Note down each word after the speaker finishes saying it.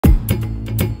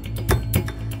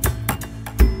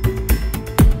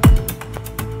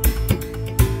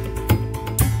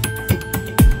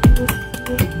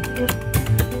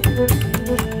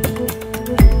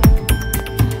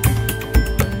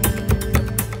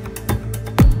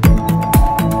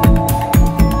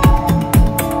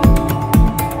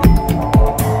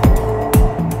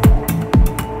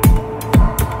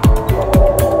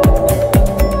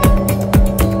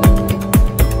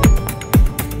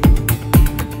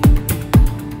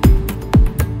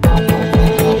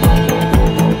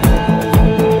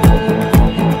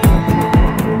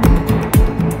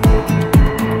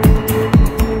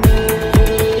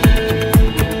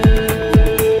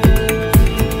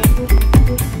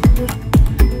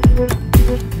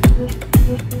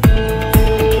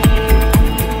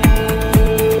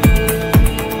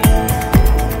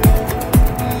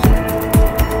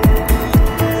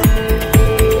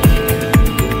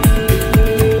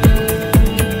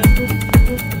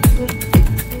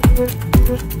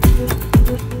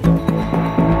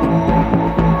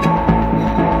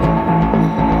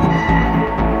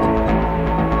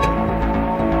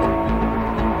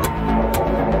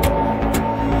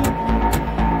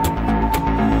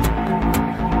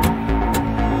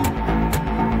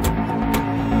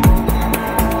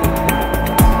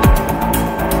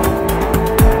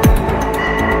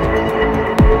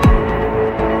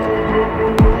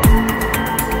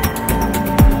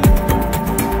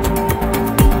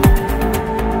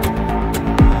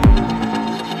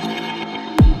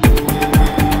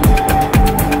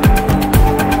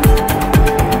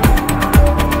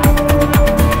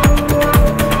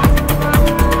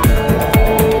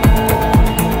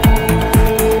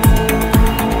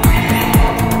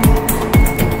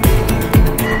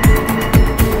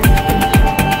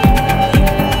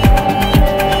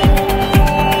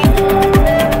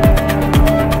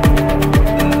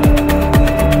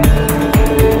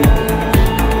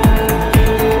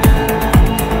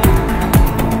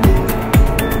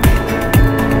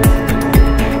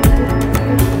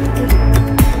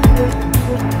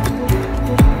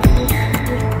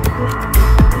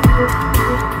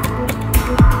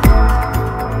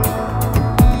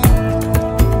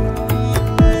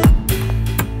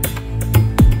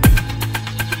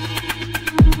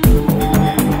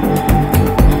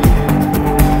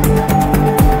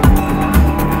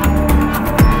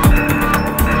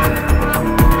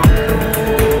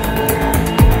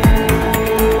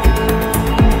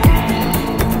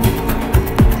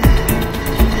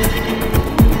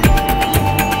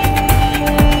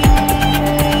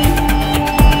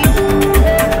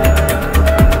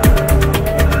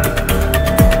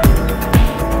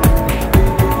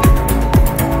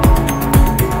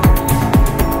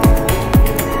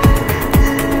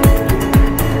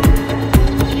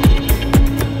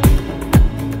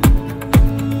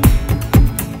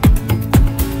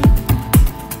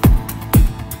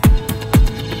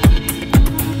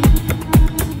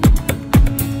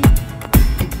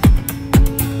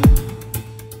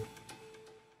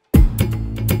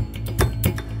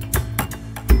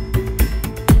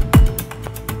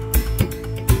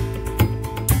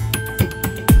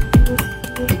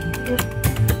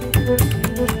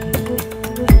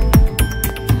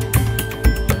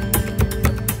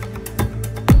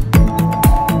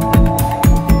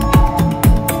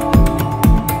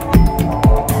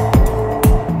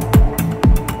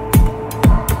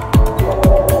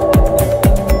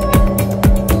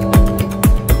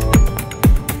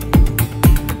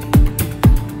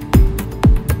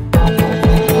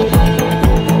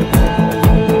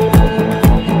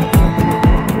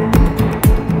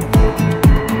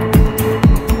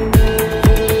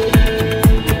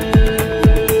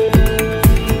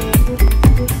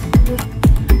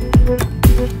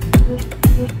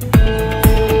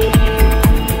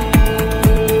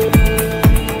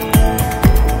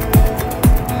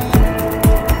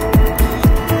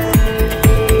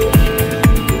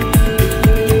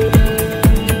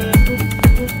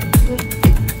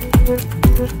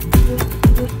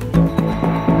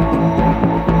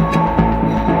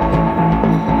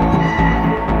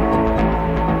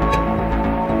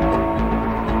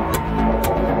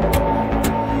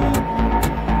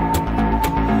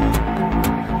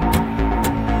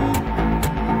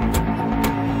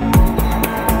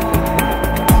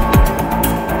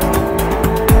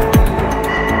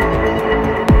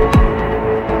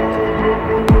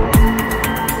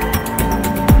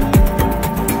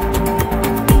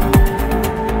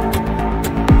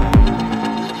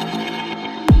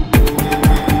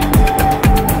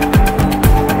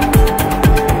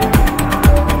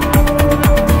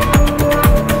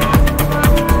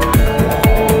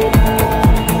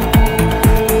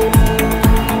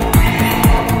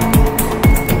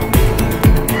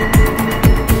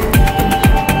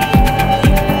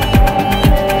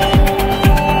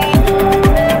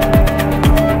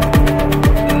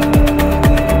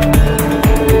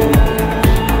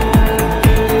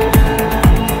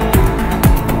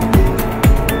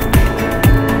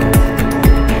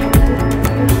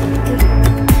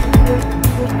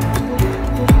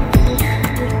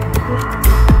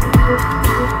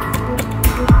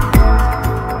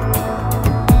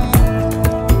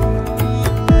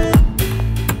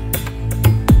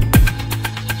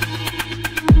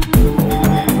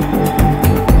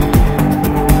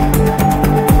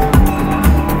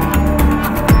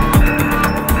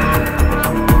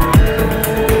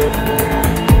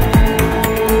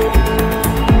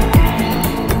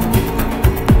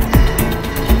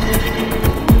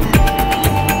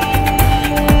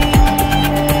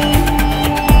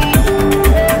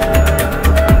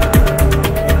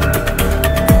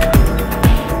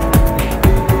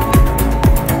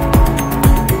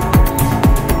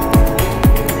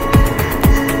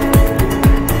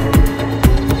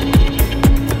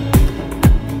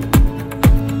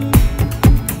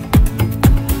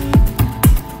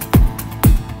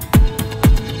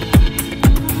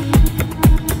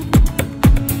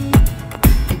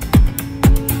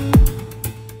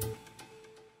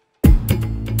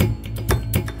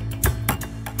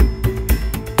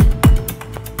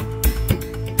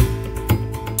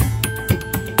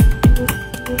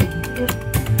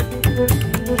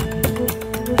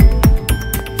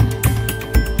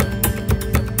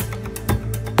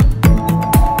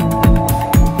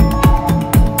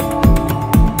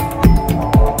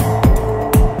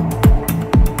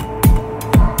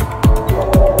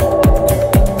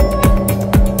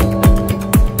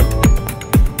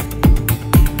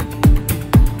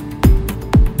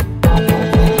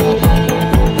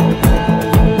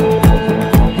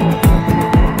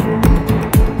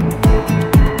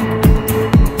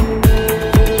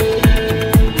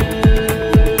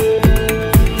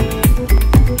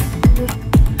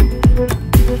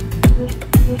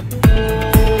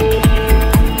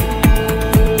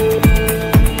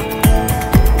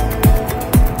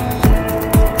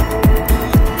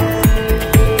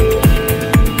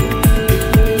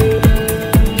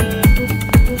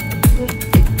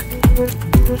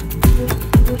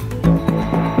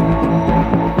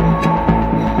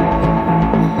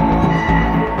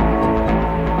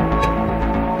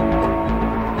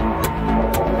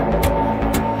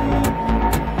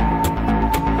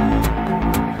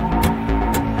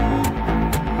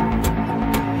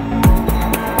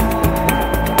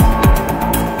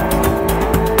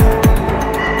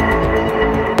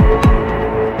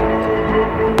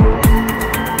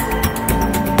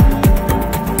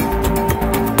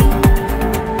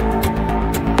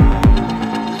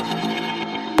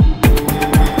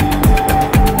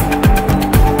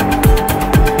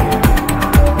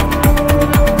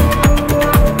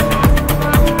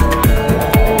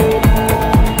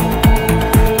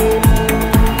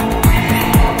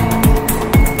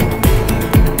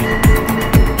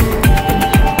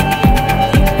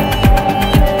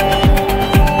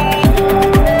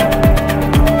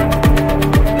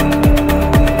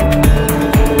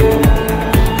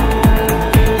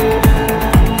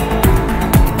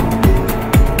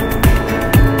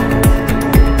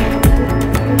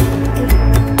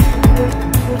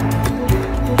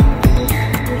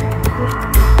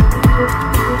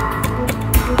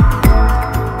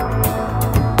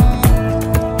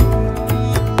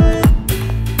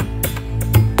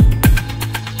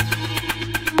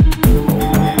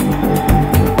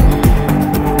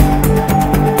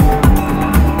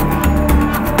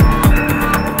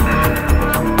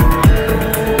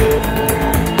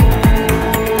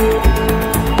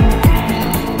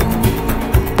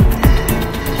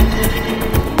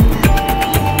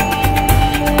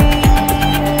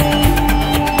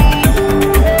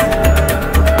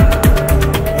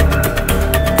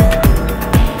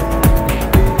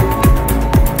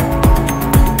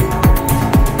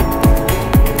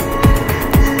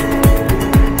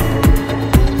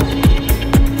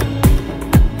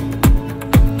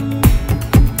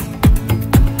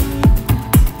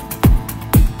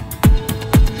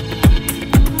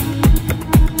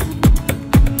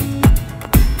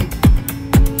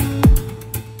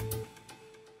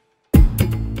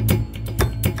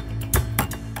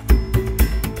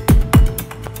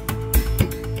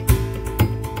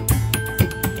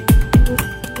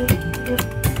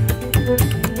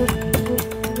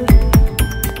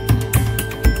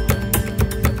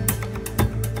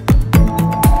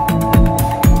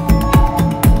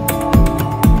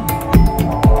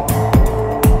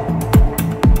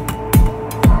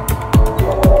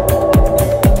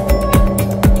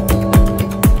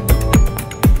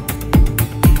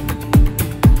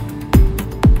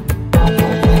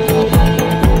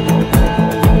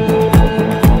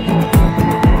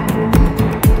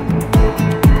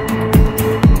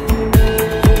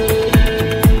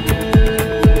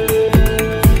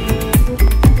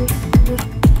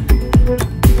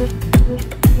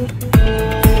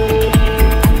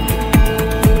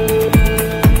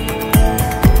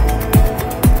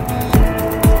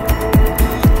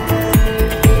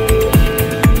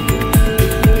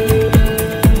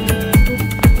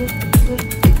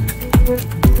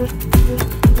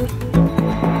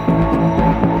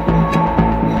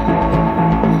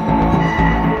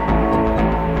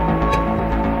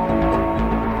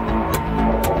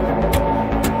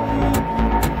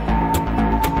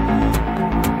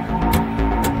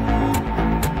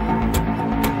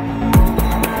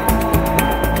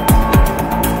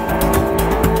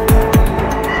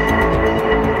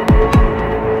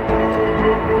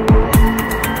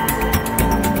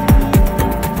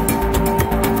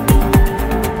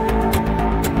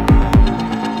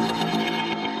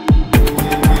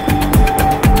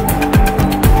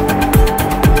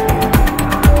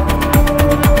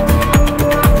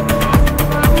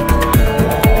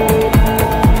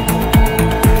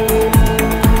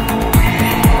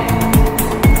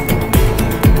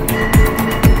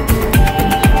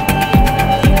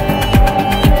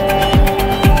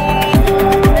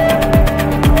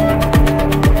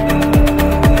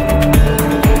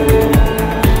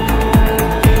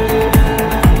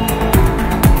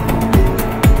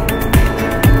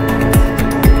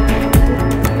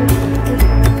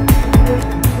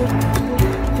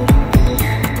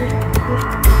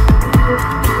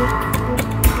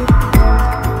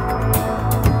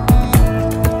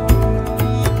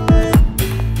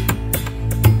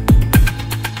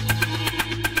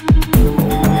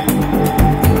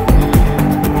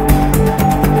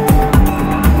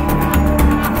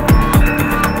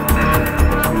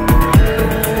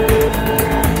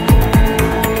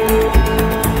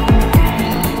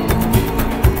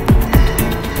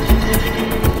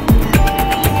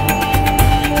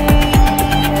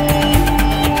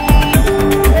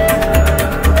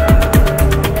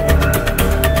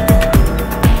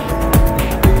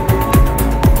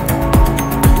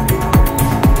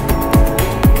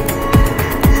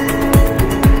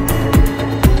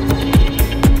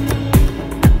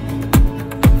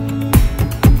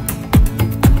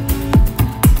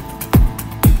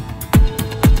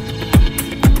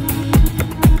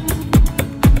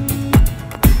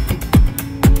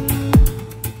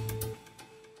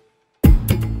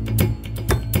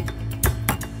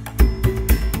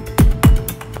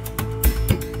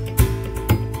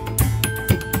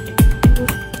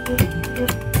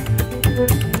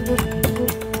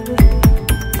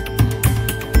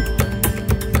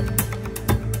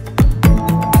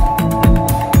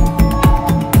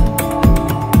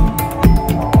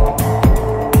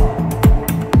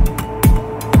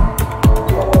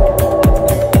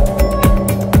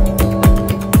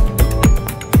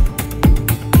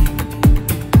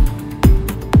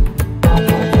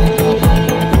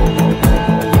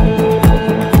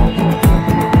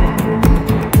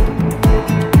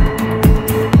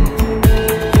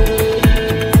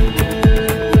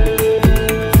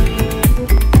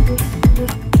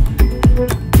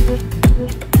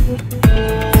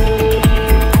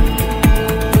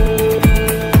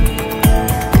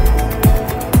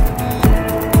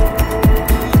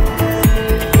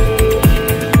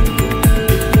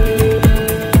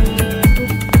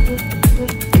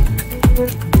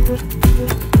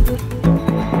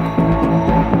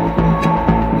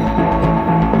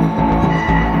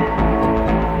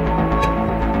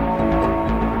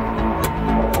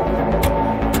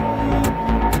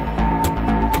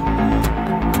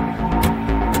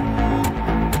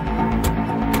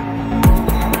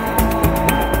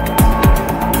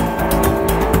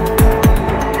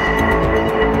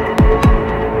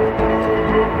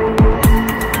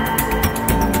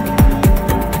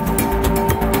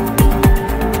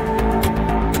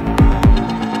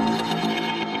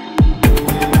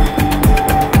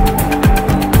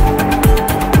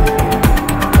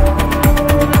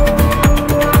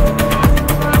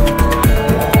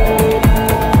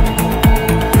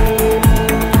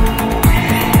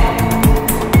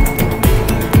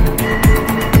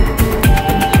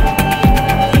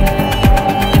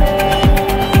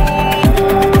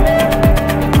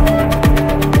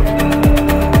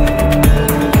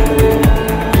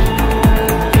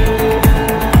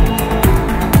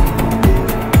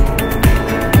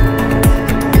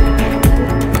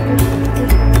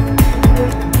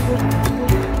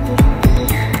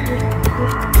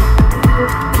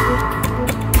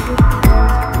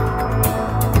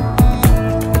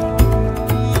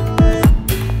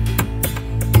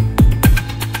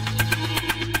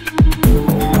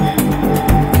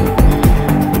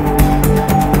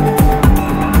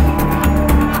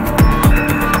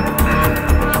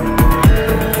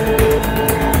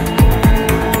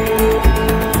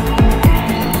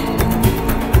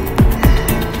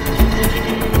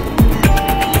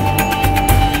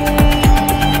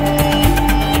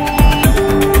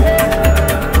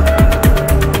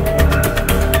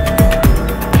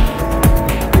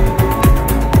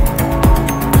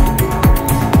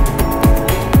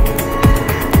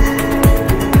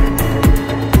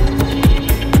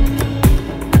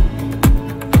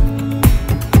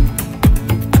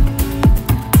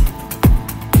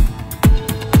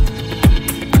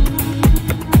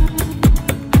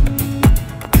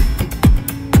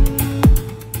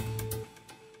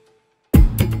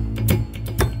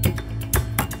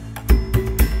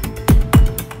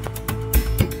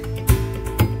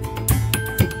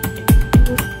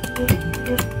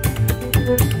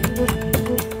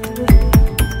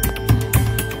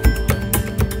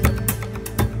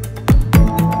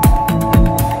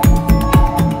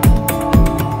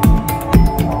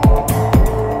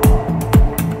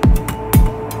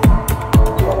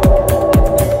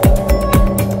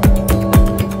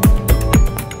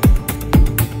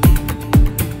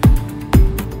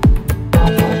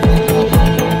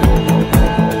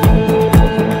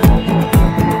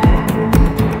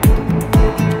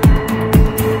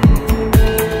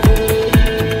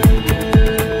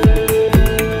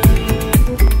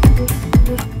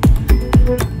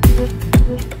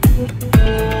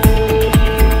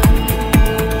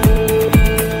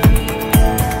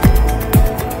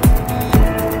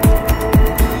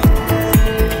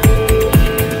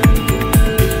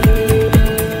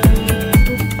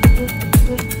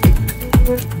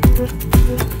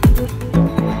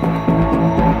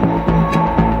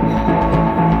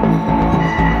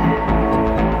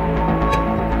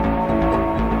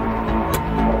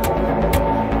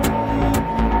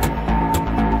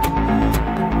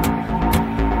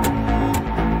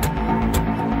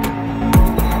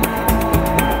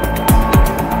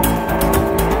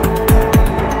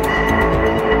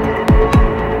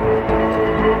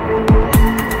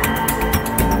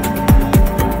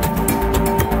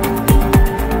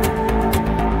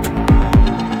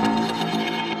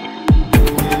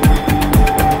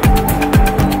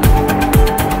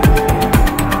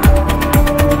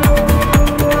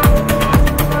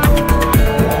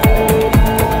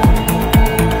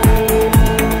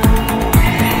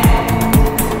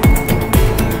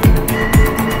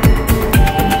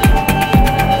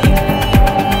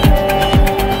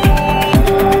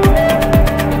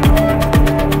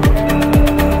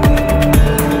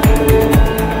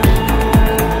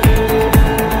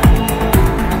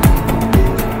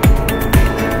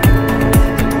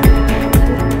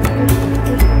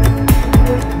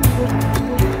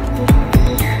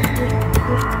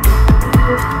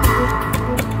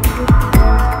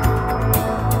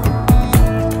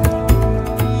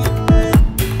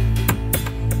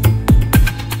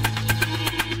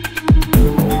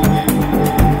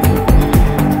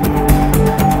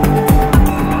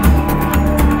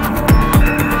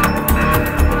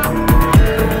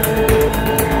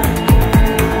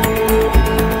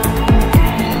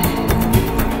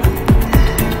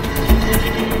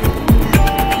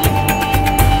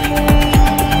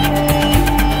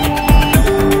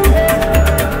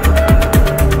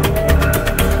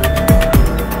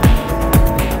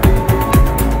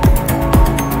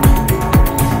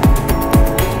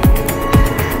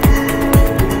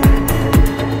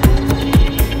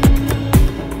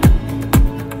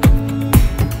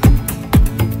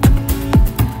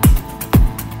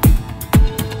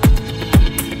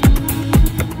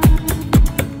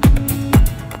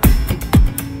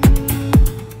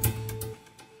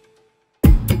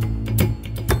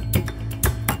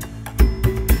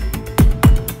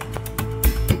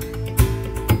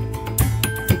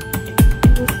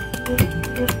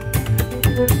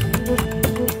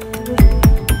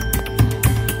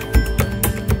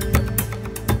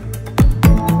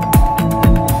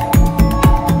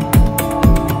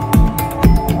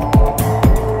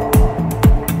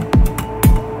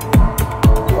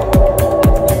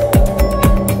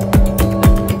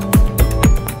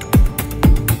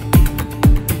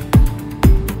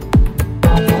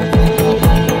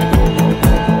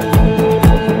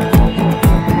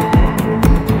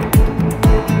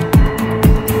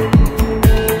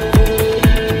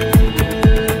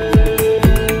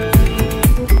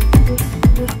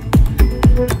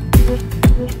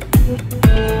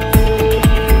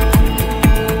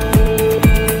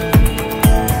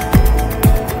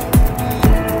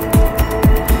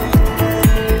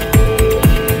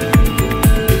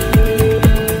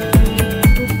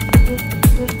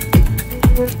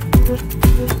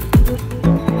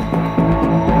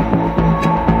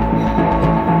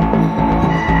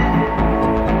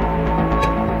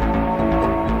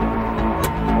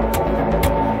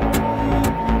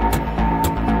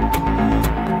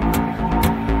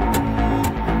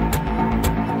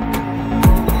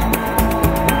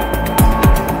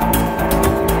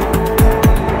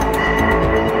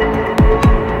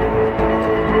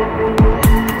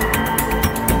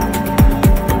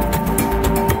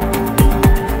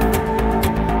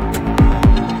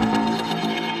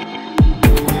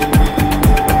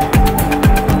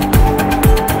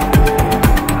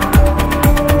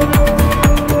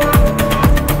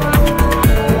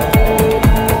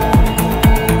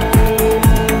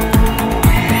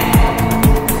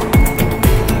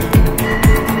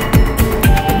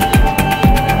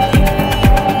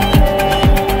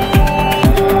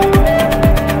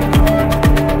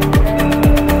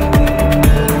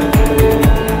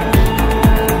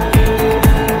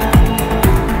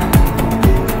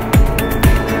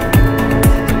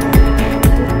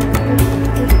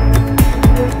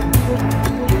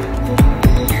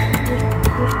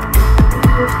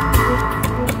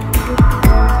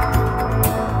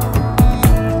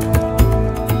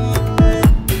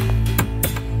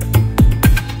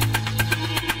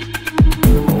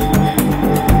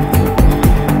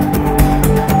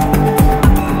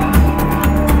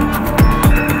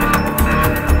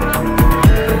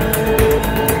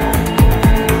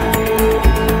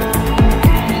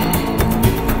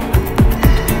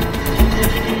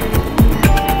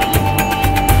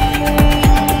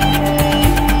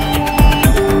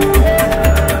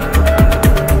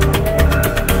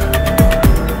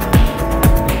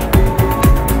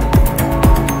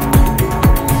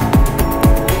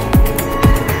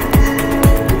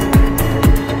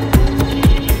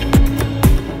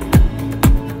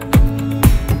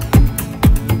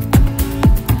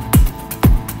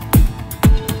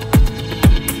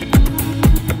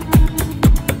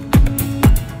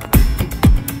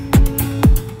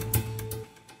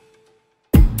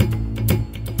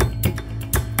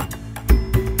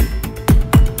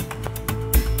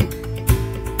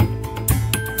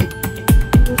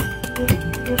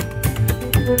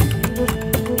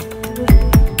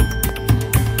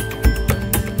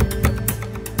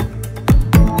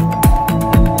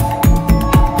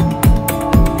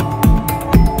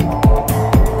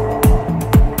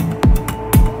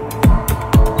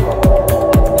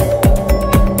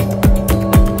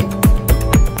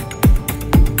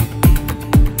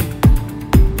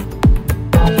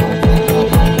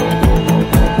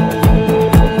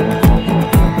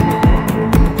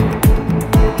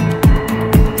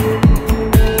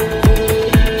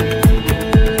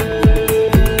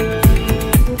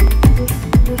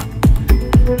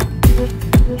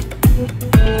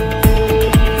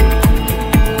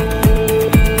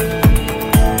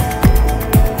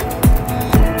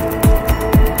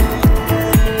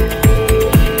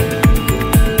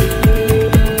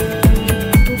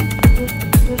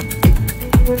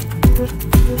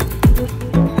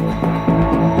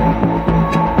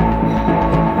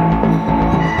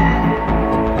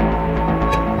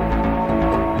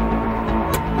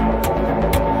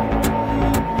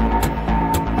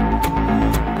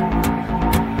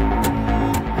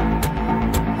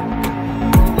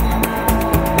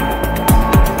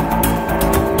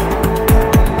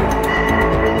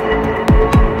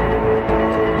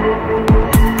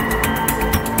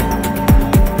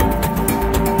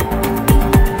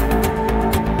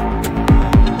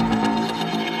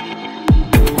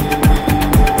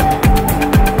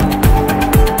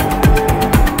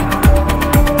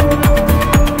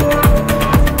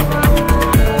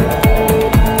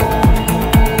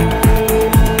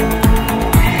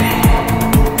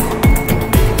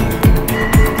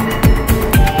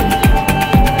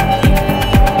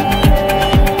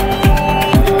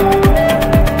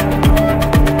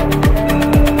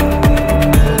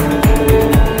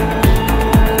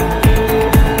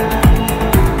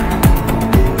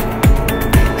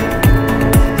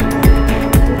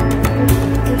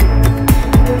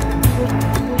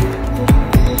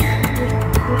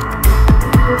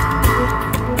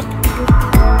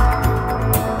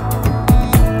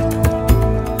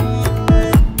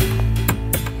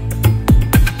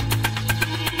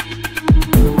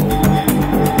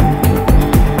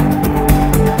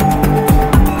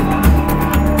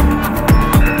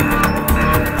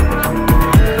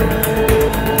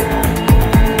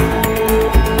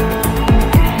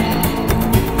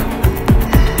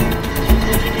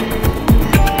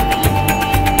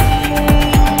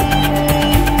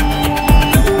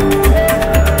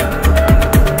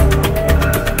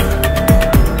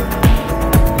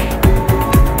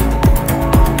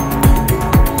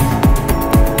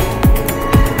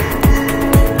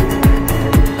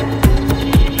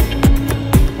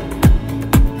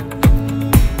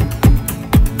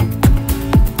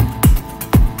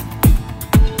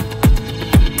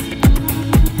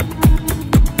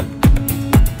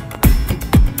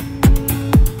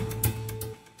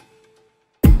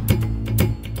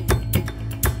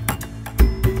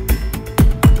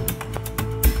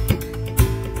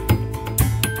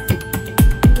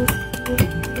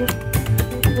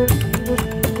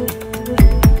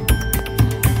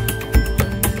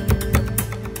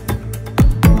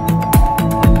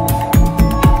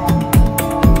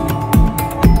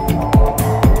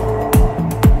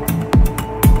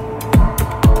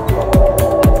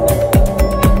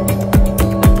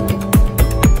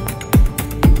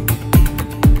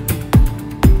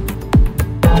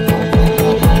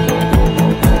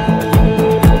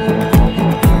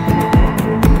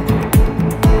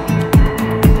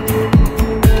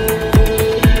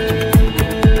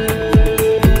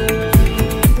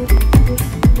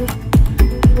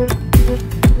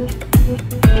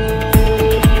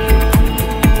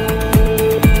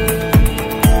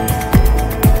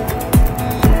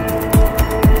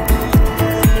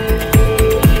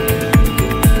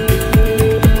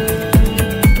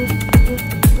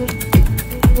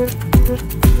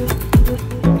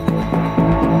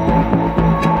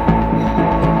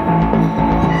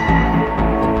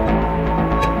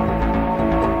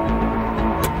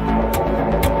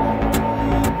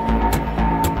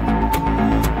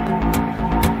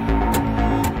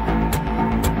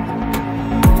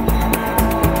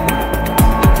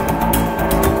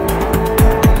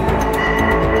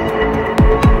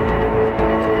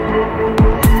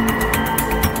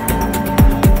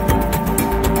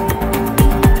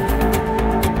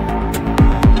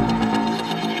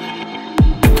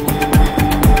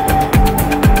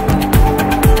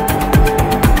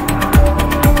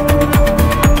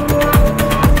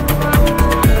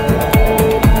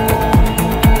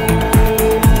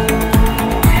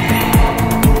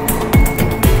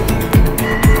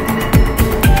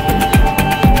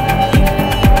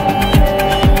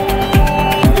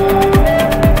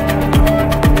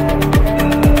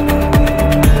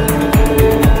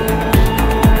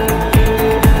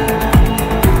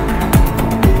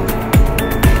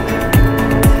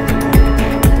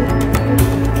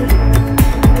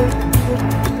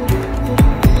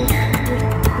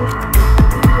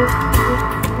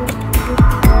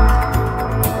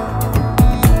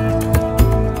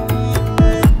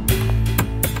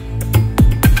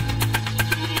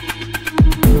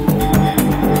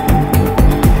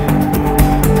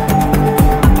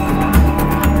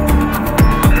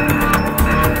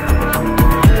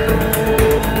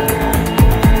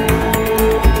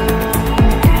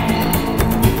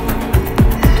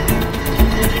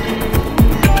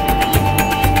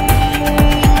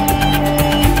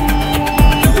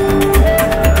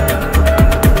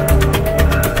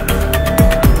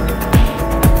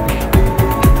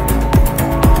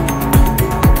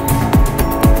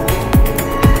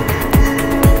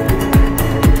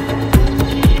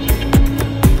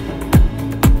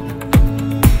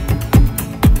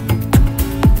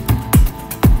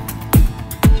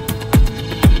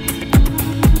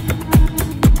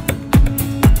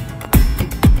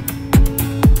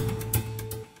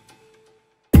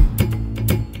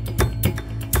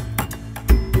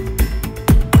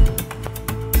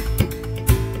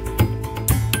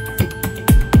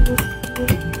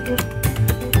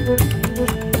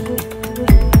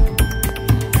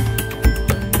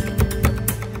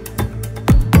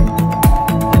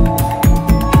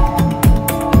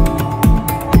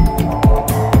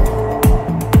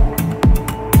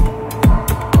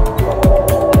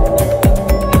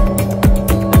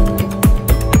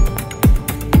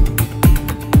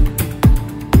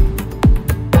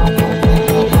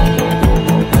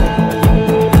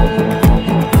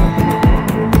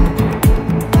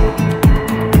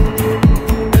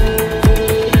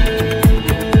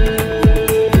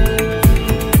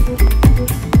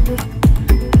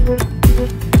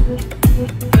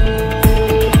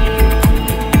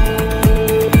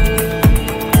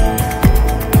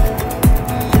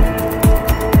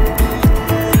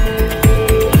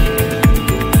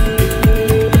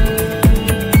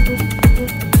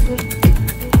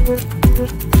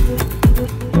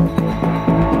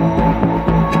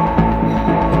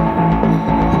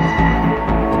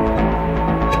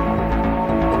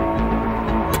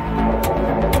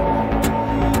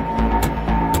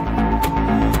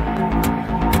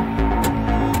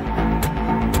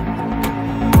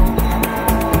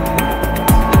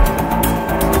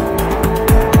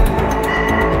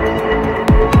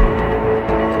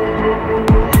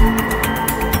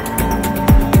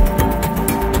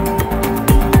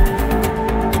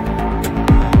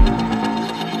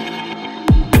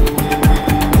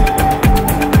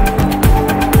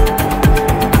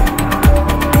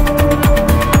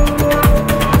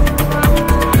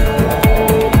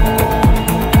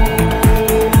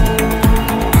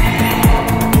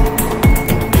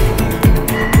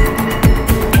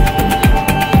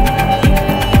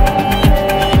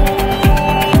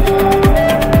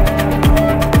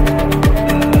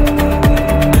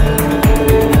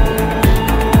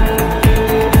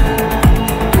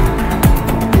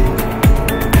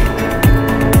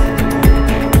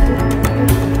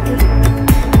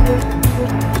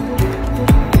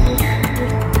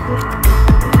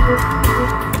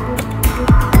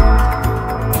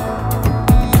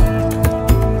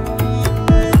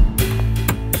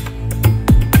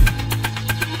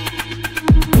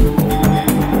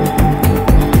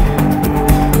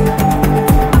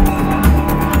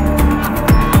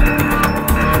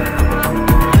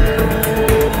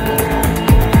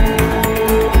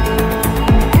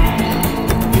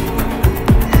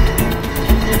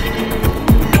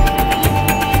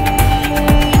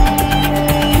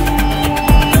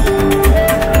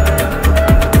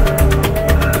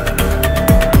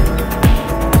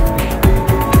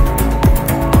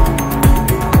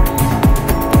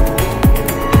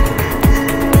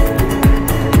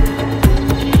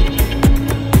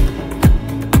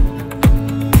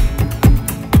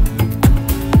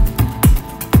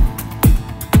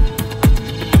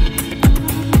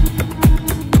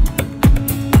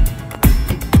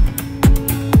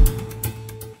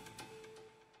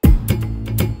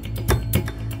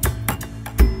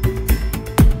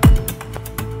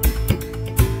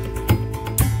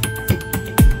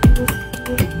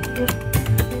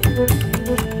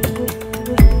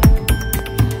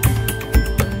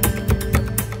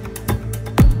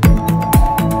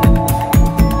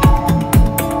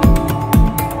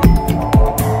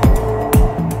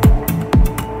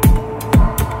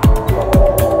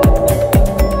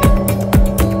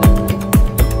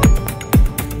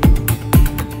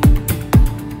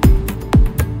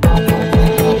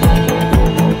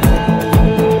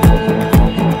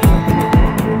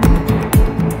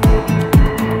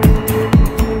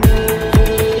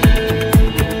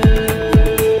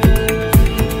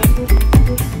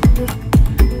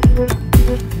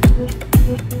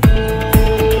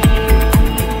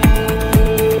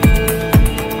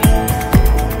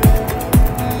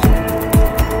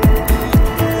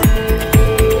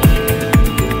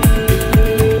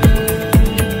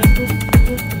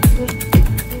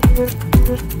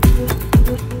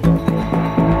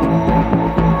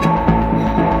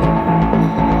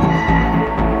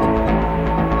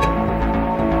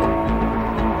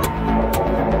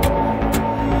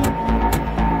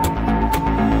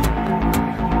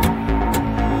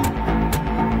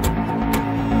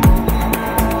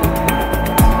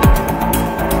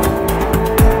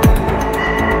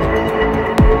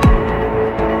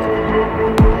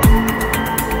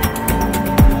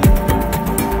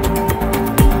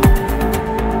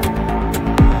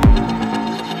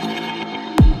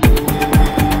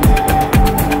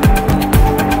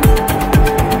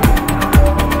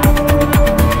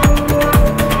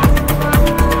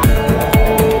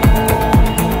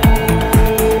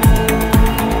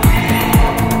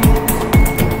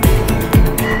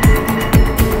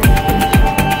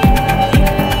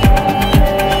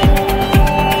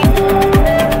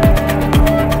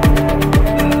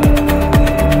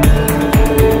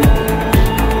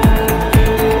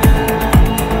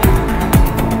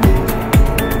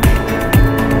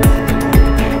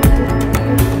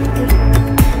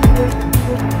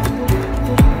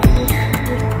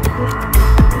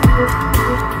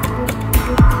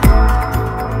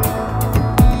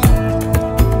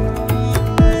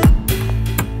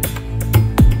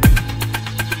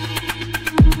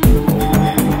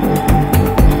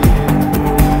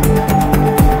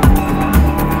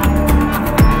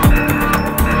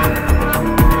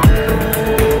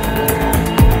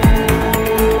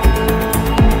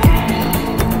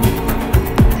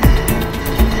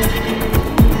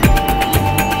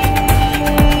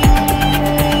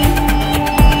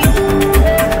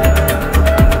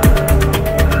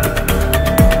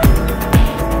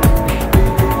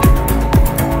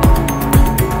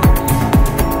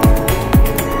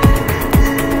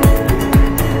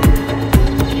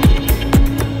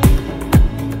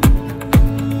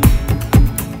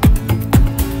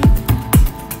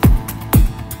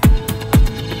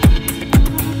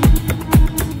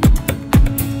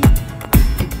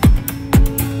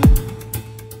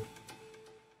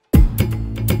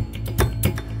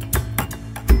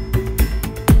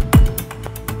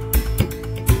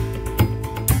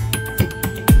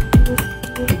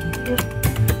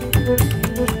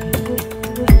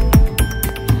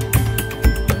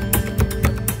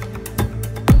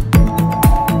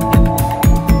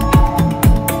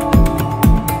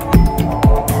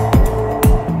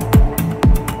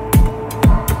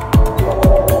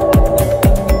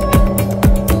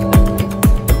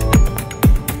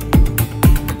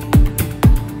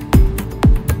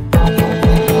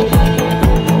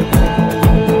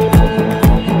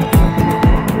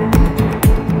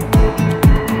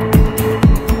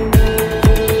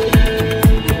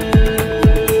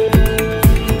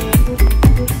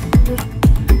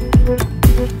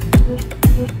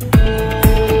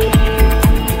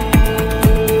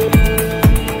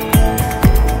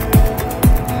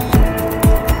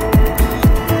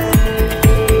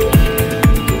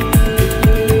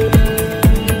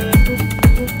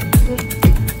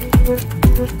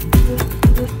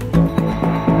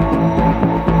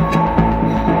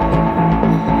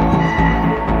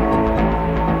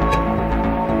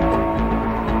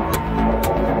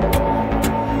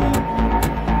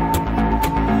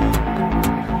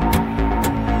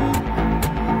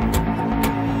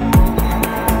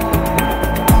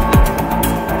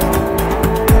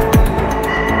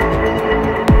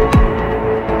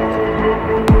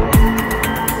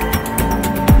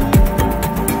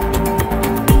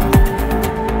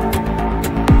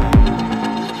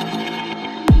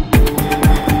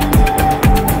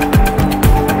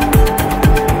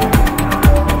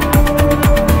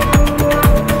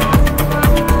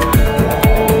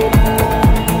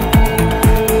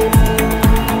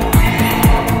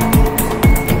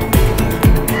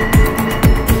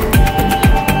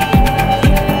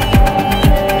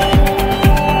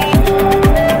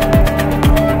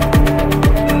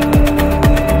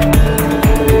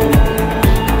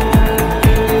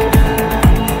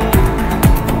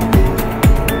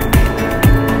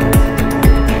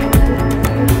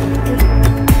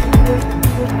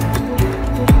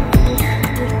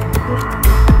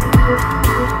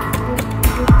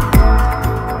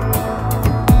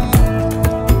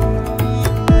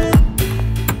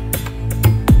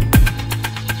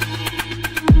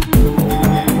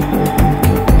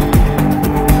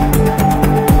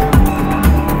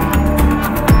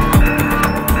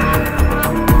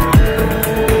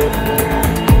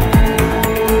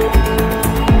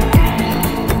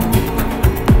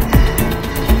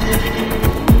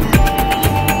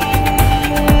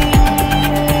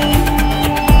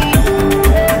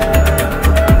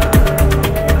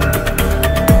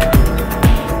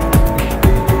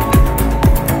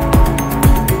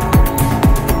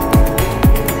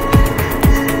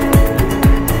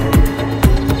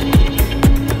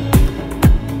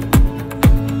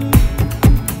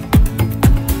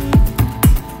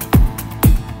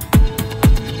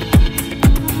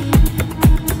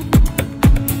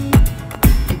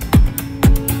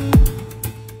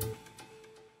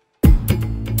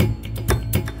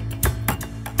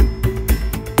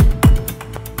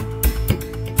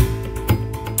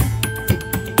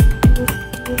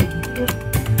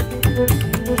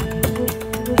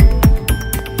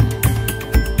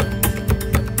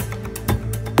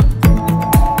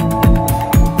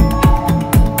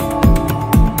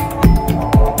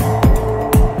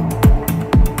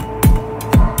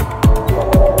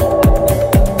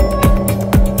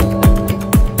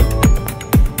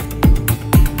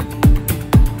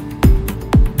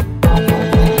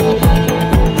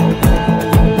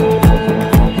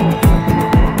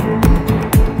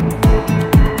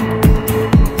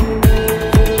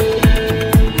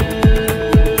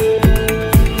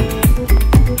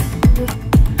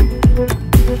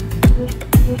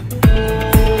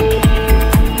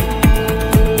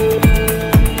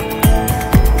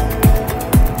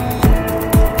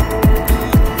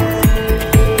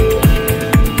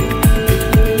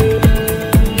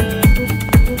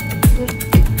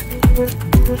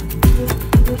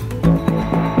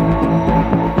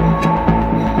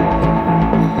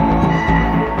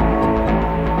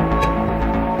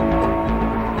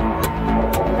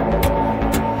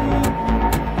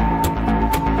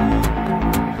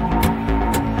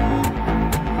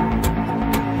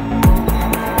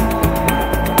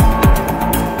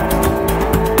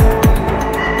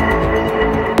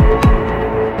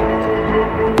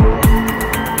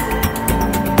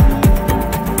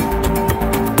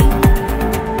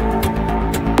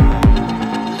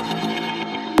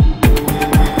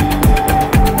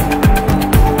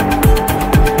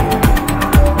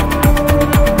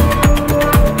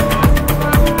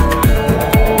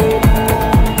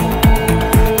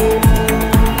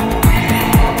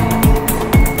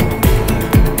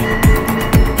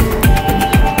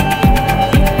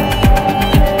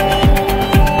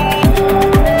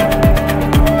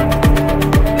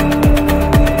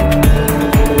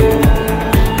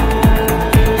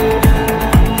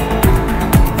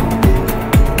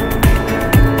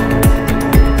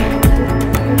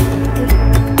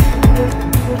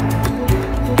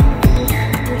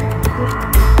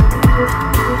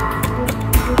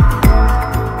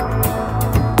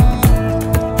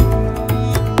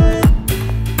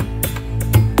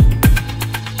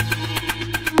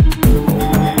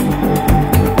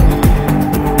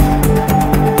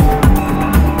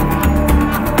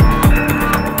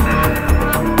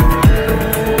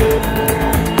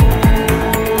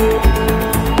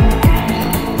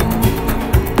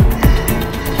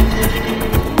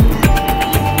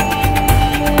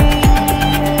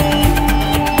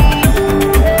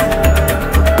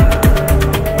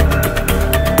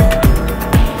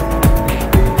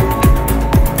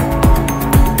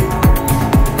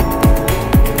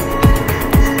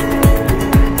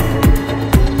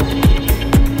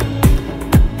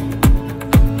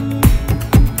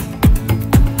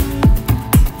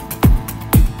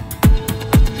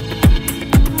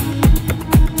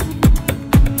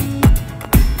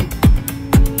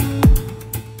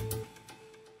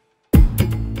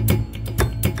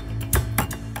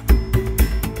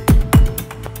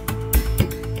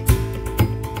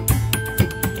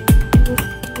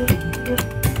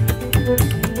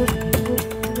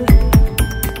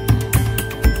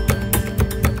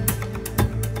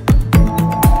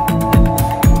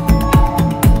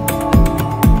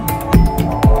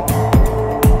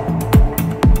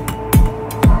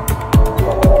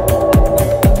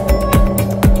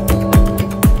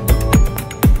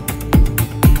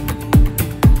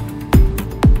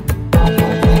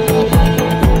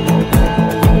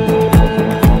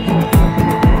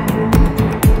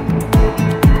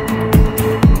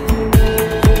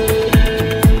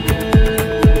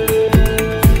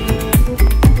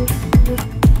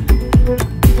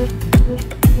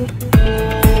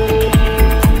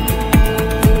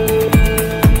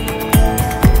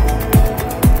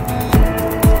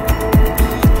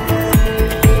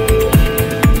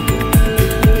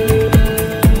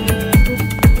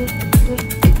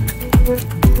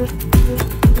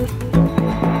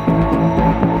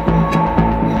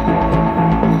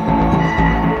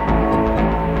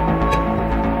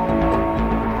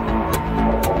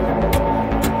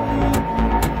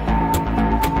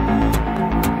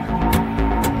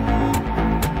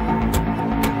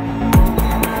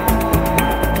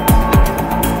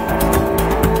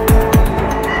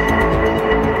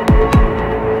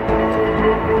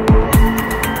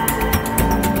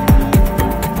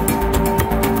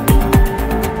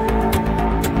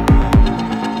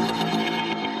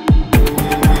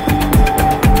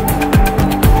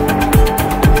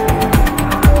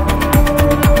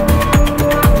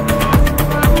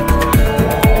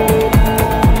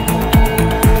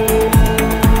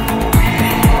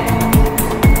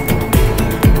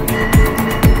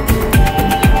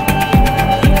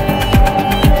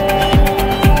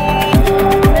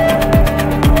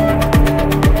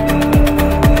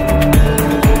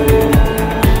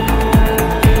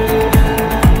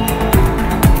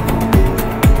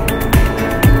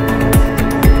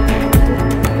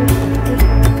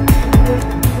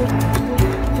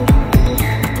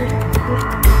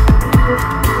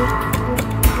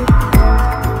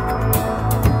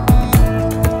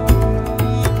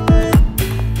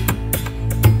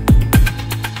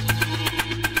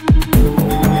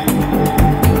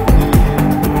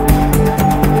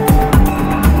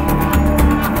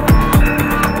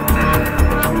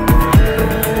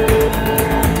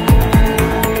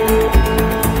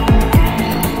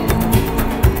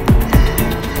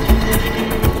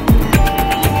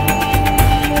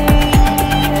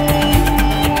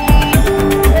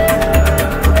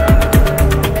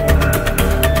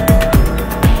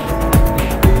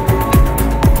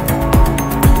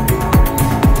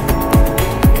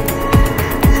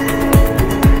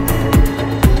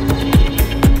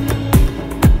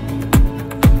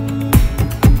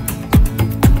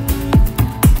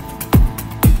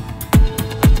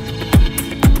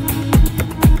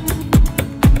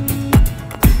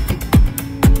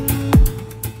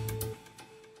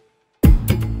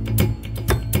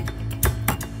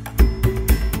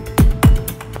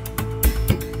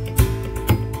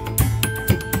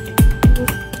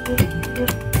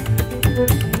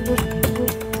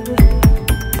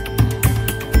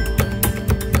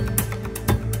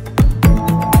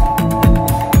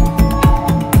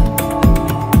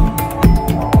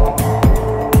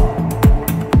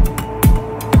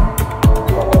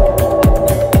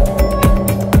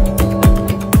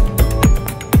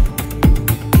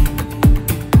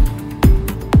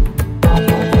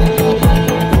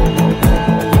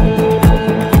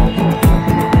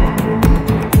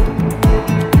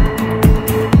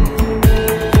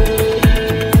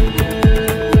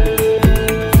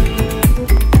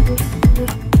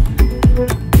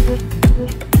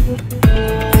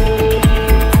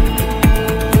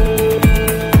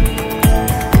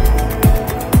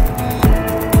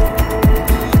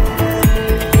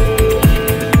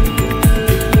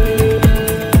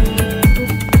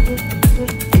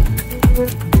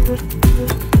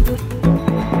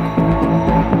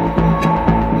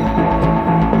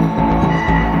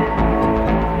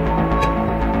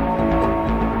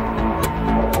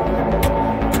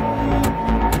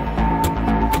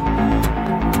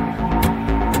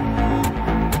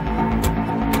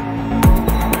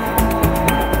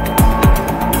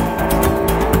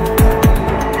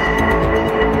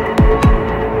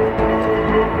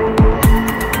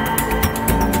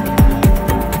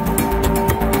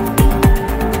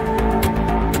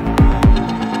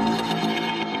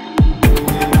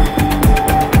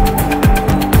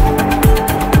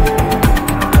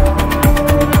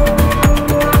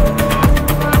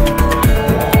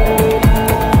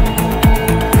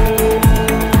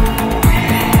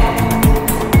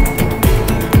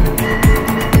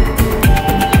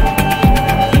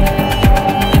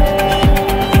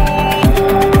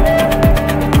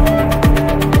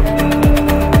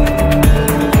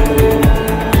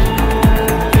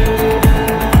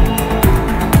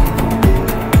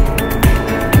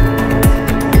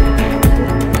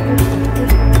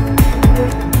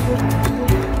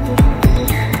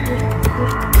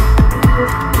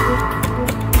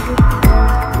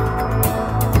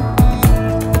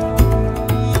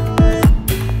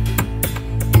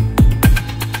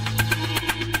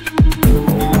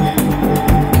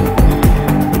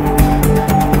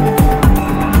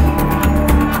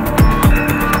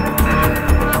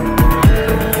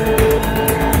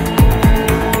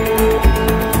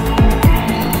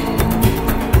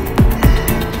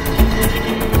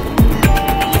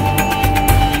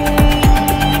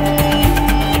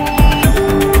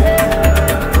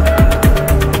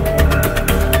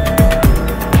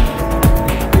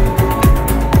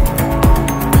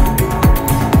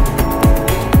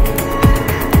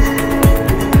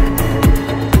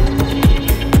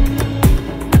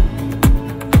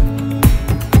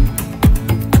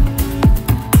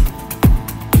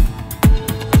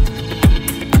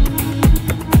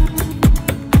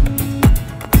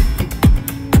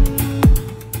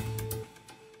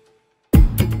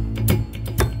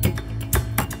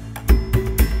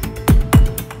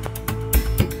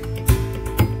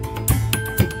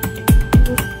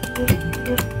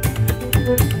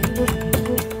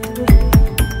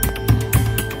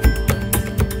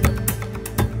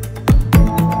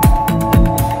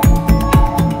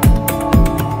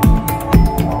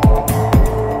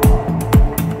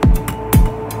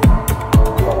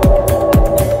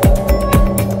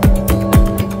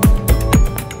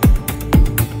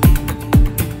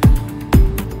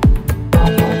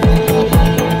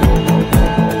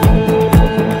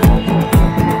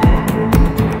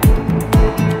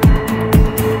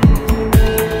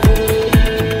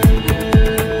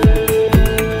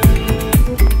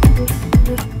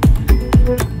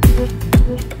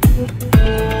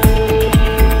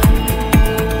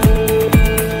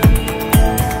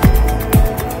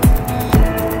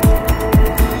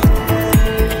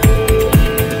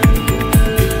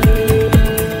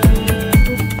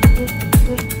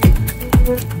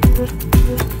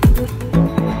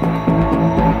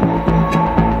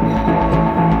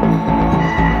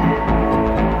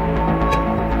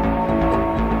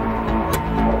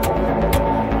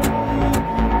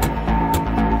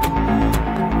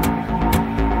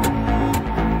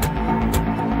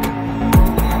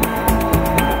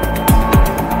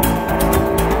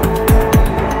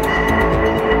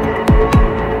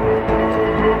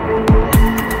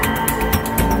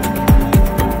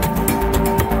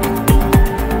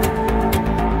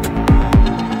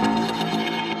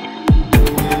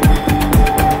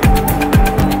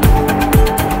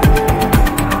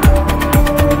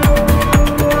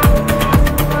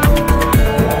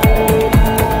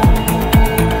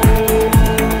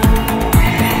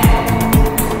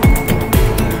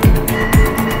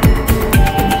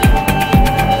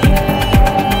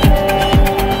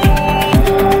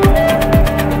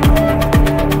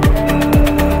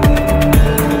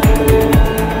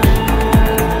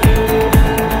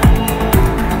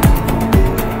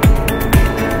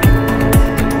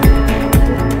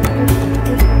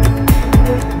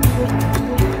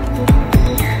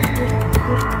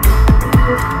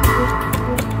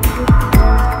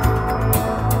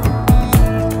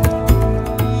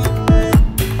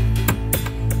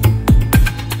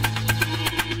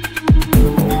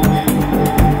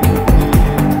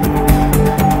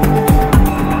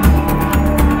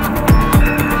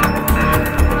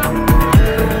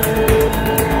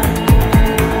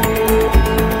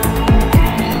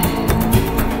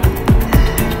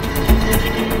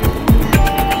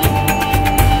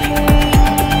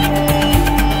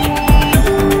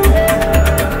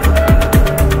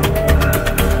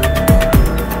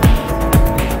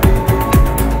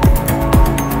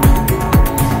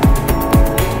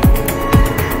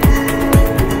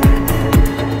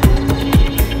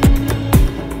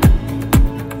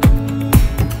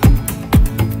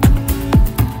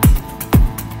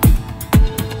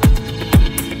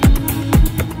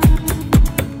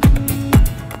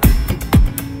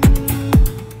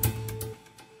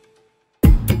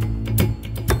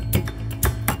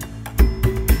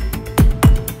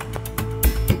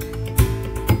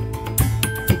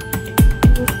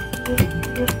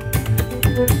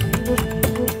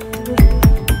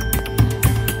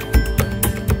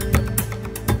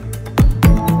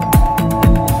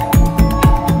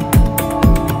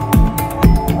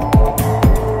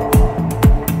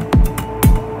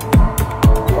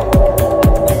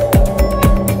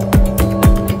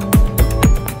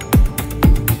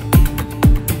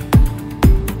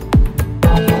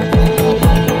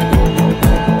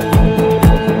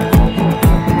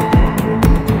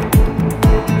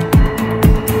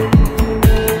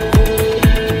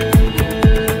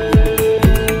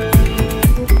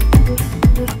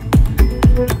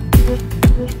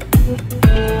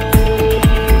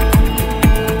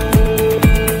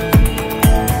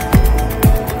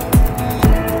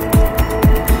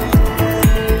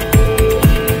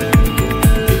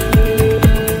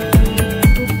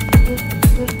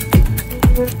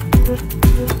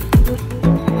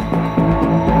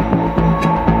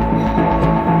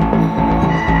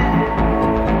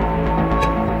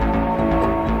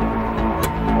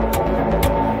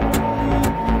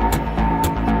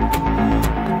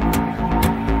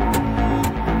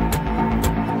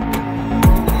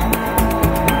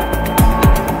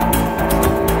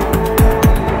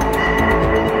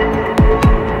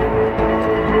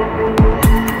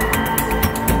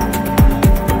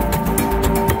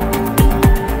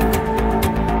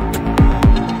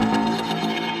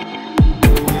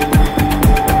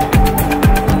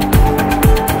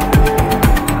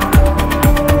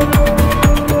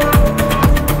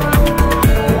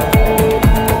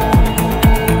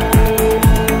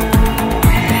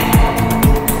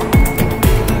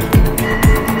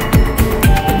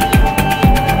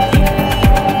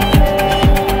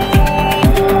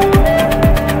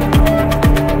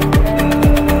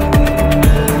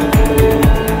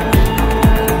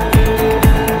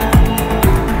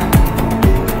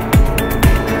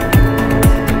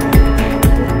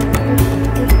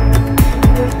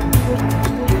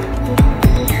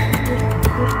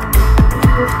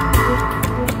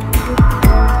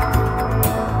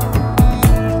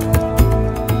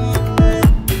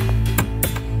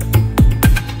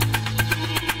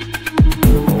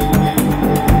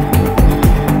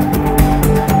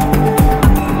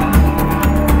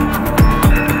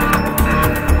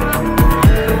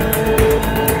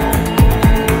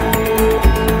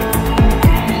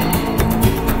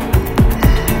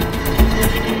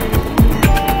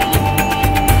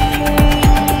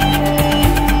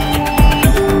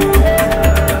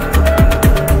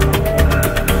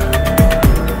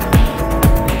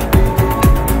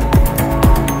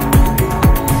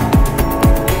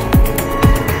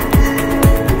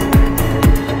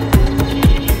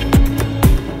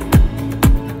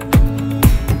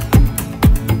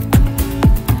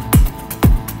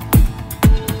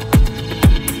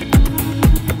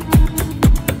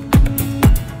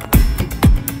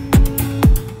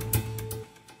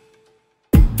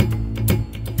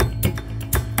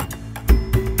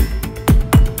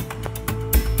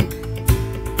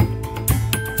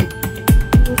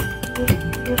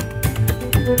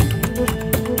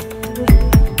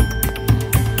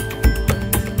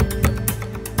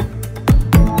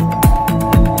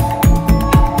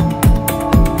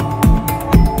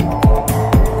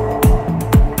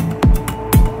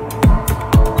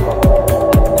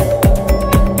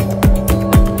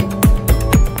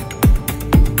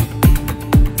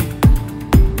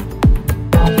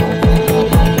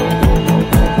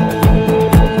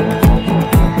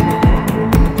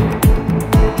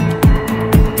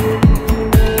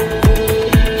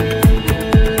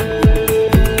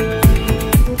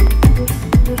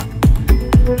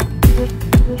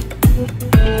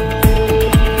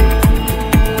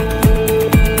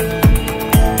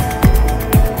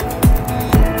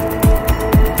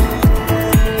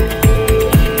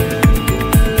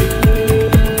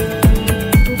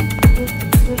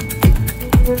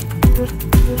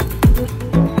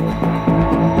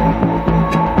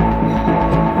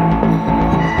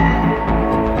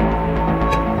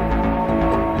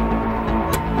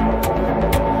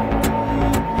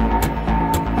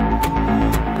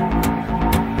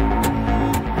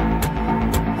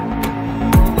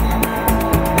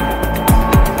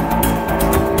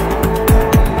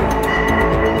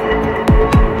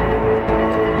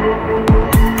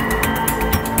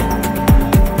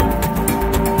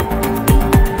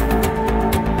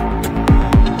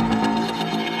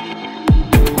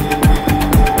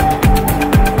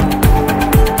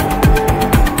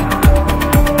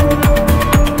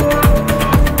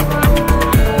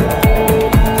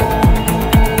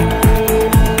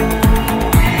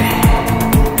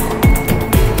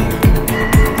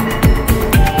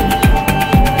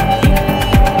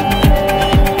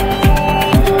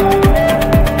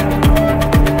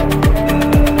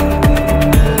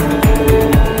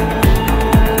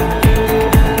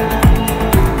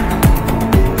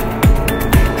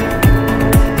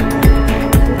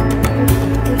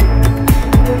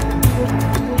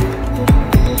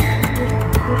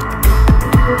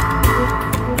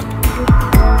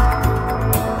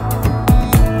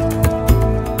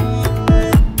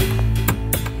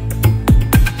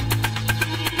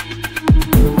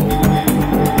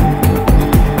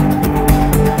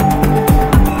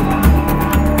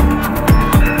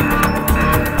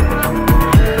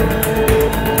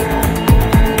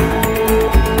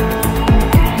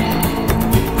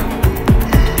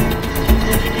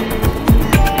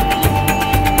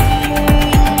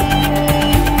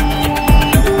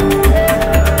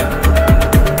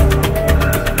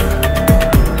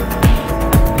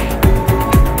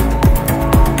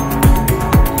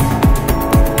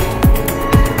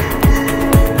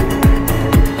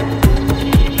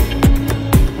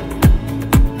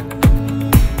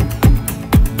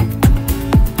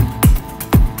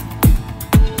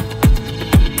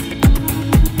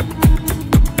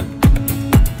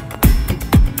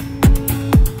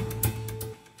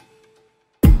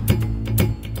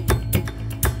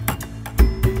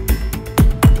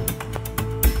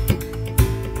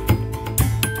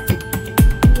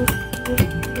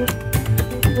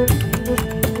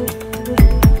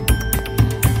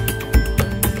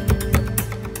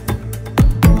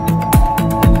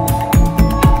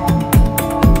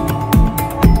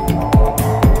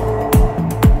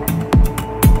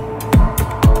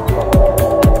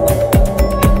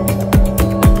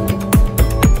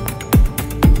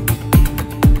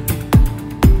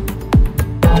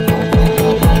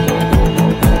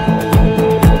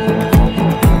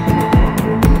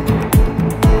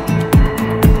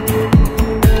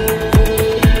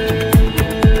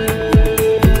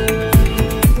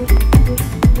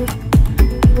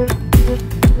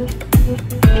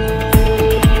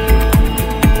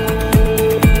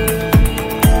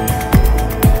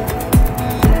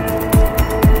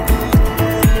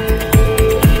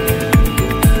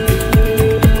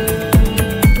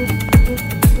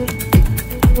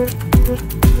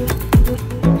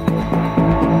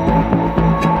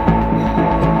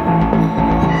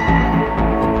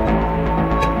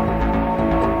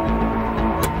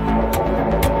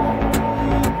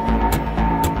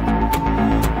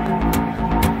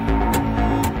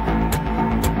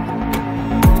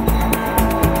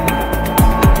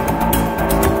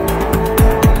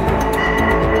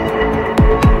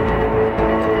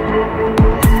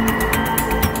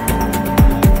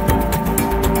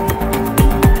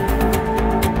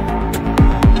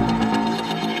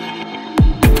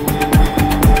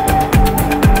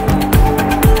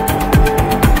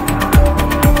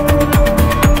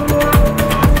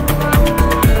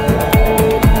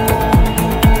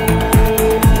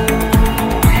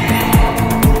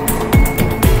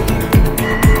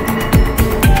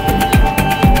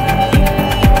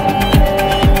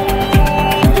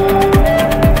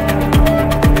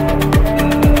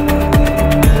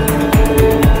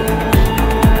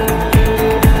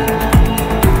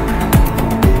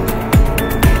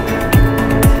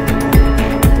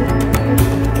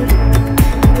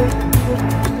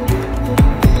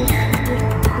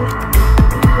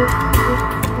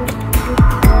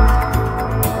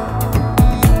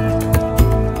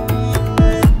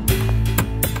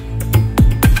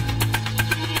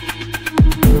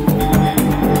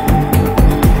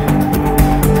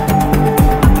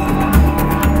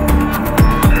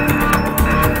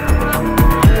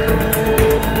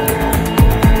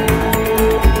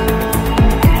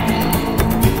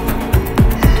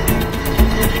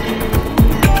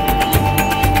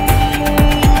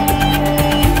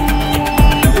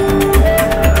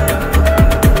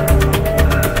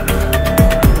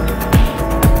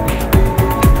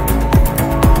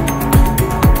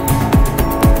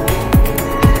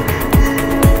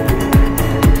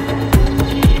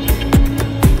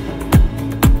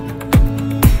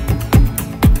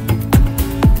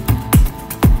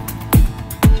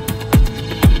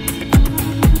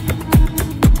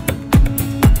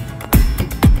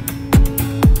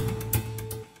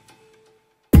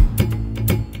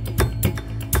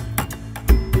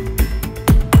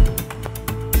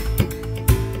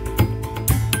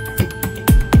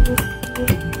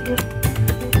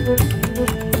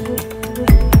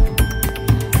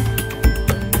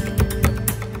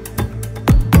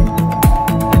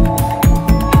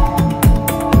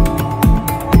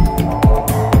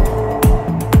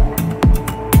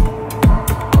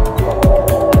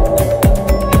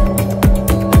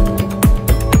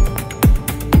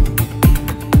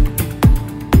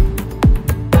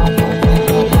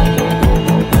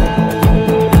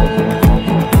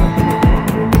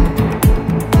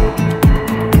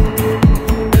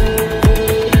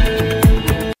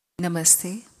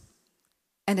Namaste,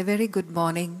 and a very good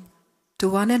morning to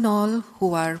one and all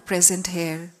who are present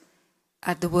here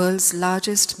at the world's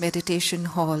largest meditation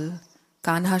hall,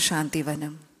 Kanha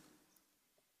Shantivanam.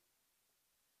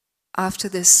 After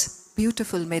this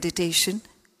beautiful meditation,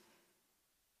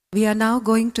 we are now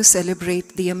going to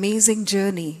celebrate the amazing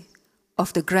journey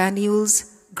of the Granules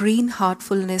Green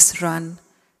Heartfulness Run,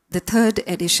 the third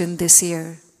edition this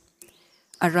year,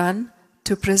 a run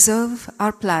to preserve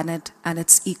our planet and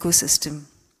its ecosystem.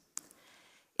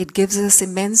 It gives us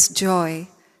immense joy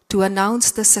to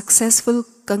announce the successful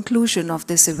conclusion of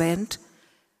this event,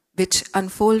 which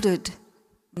unfolded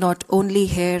not only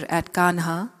here at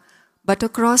Kanha, but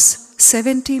across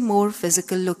 70 more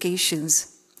physical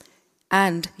locations,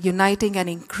 and uniting an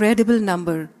incredible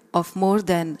number of more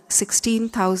than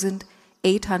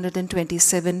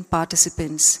 16,827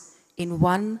 participants in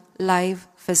one live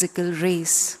physical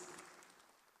race.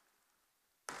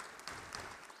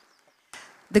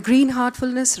 The Green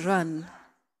Heartfulness Run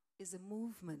is a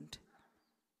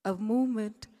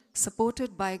movement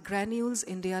supported by Granules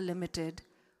India Limited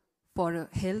for a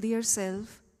healthier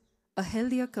self, a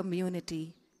healthier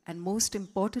community, and most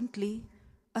importantly,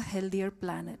 a healthier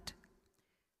planet.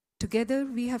 Together,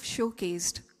 we have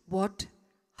showcased what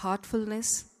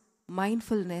heartfulness,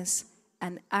 mindfulness,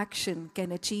 and action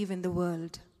can achieve in the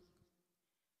world.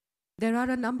 There are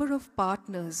a number of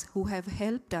partners who have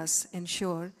helped us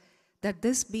ensure that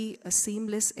this be a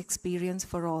seamless experience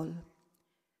for all.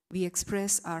 We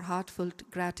express our heartfelt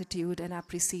gratitude and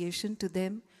appreciation to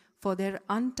them for their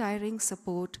untiring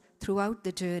support throughout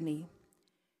the journey.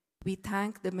 We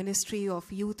thank the Ministry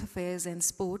of Youth Affairs and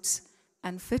Sports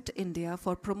and Fit India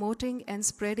for promoting and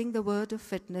spreading the word of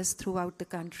fitness throughout the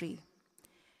country.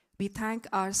 We thank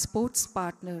our sports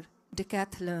partner,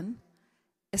 Decathlon,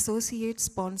 associate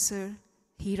sponsor,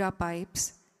 Hira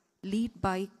Pipes, lead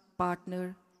bike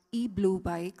partner, E-Blue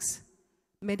Bikes,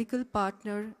 medical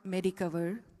partner,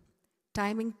 Medicover,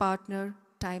 timing partner,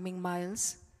 Timing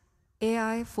Miles,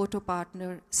 AI photo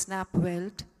partner,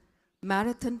 Snapwelt,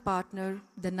 marathon partner,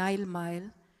 the Nile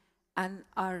Mile, and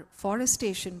our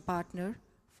forestation partner,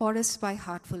 Forest by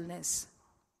Heartfulness.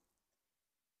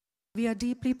 We are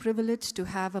deeply privileged to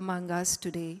have among us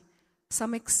today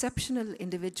some exceptional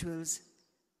individuals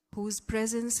whose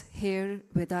presence here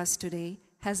with us today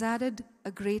has added a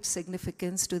great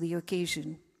significance to the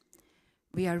occasion.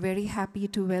 We are very happy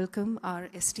to welcome our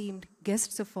esteemed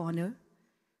guests of honor,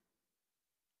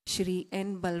 Shri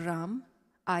N. Balram,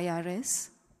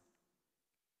 IRS.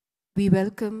 We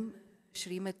welcome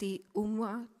Shrimati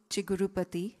Uma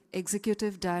Chigurupati,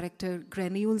 Executive Director,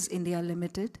 Granules India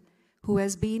Limited, who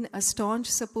has been a staunch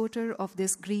supporter of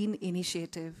this green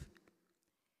initiative.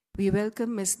 We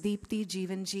welcome Ms. Deepti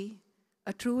Jeevanji,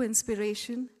 a true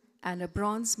inspiration and a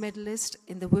bronze medalist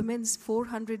in the women's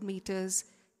 400 meters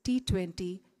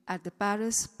T20 at the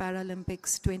Paris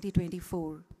Paralympics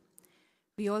 2024.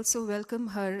 We also welcome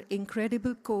her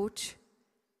incredible coach,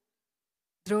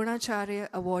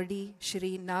 Dronacharya awardee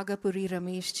Shri Nagapuri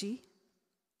Rameshji.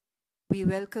 We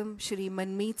welcome Shri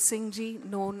Manmeet Singh Ji,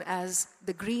 known as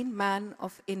the Green Man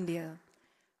of India.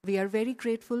 We are very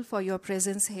grateful for your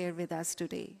presence here with us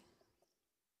today.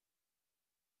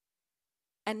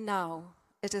 And now,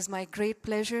 it is my great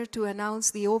pleasure to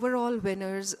announce the overall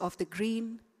winners of the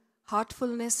Green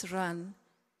Heartfulness Run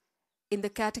in the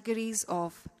categories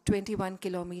of 21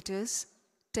 kilometers,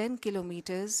 10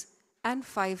 kilometers, and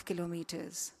 5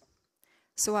 kilometers.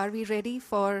 So are we ready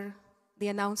for the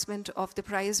announcement of the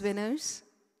prize winners?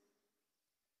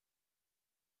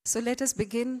 So let us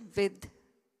begin with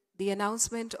the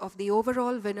announcement of the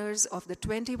overall winners of the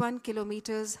 21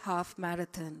 kilometers half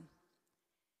marathon.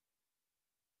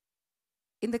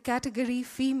 In the category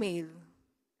female,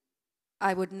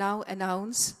 I would now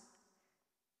announce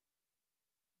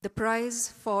the prize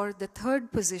for the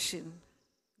third position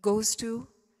goes to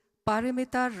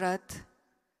Paramita Rath,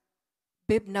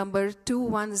 bib number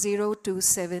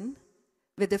 21027,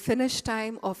 with a finish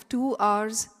time of 2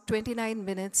 hours, 29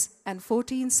 minutes, and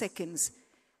 14 seconds.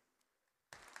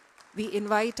 We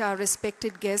invite our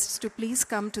respected guests to please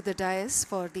come to the dais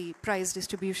for the prize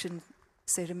distribution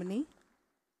ceremony.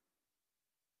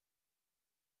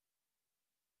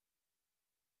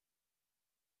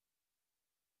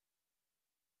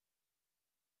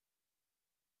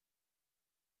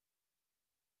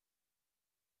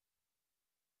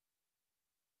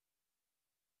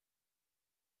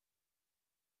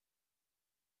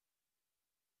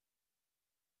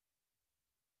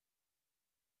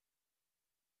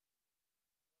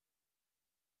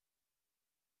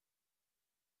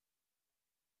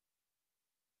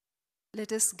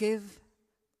 Let us give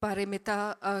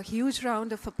Parimita a huge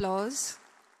round of applause.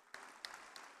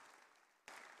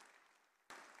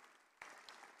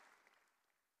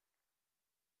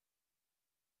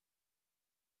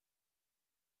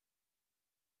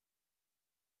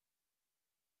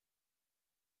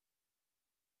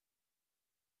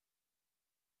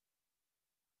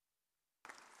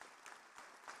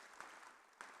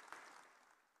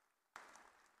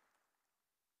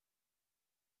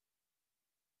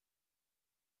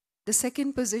 The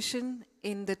second position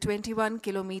in the 21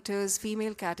 kilometers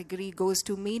female category goes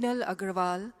to Meenal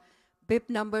Agarwal, bib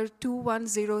number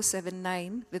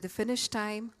 21079, with a finish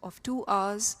time of 2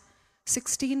 hours,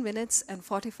 16 minutes and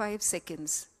 45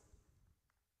 seconds.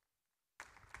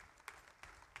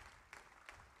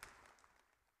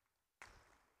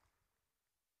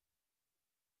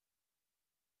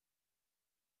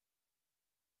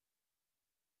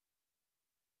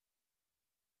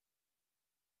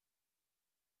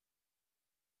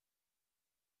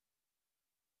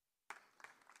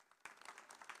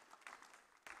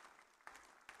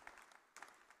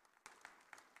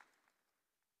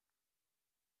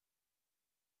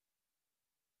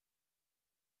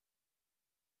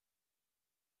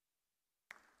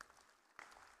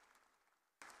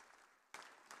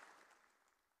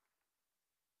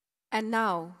 And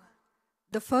now,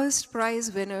 the first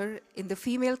prize winner in the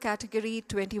female category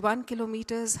 21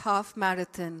 kilometers half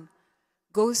marathon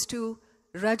goes to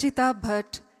Rajita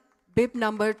Bhatt, bib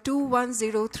number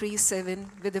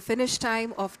 21037, with a finish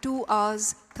time of 2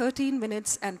 hours, 13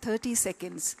 minutes and 30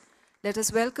 seconds. Let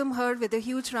us welcome her with a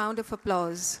huge round of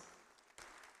applause.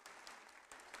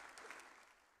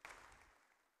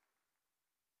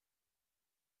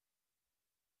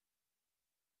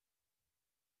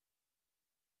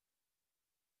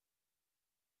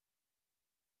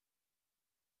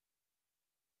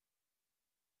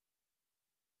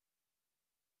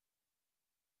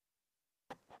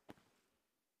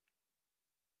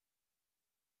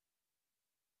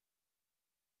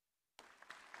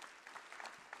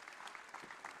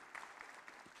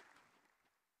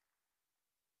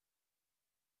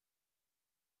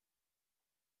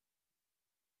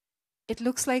 It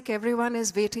looks like everyone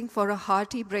is waiting for a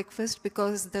hearty breakfast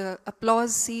because the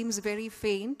applause seems very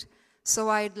faint. So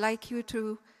I'd like you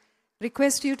to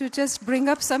request you to just bring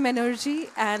up some energy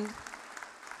and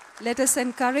let us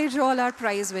encourage all our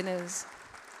prize winners.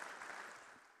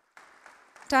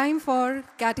 Time for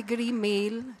category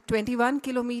male, 21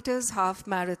 kilometers half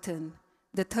marathon.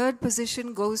 The third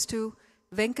position goes to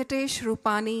Venkatesh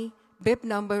Rupani, bib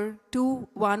number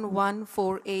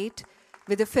 21148,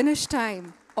 with a finish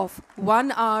time of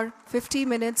 1 hour, 50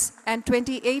 minutes and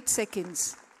 28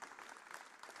 seconds.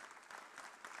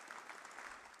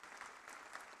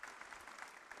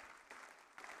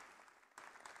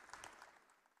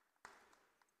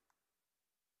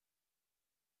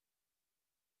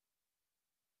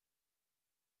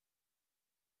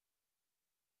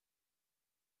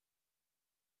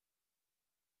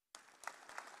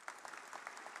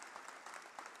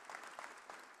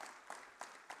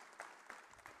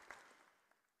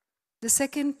 The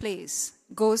second place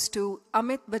goes to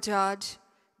Amit Bajaj,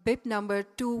 bib number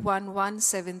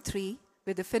 21173,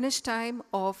 with a finish time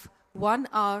of 1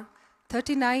 hour,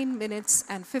 39 minutes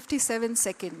and 57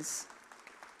 seconds.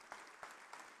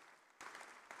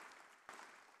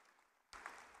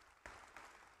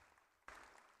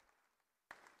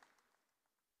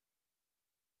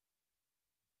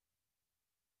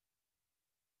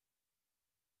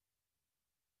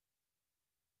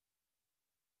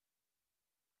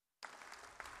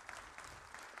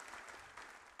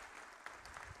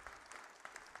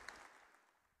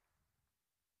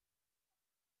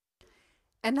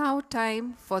 And now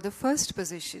time for the first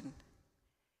position.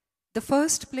 The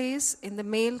first place in the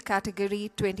male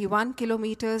category 21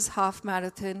 kilometers half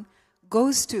marathon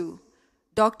goes to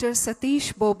Dr.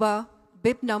 Satish Boba,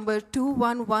 bib number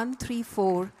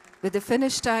 21134, with a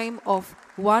finish time of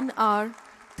 1 hour,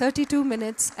 32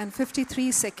 minutes and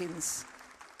 53 seconds.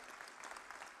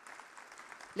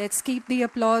 Let's keep the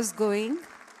applause going.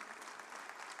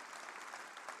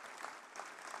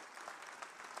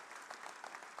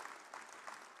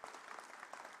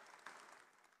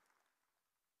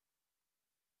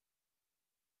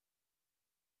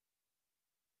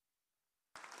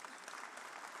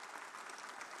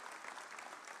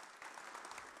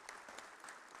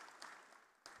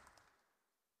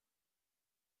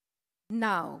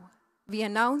 Now, we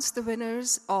announce the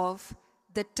winners of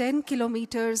the 10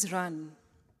 kilometers run.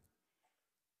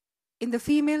 In the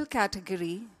female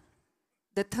category,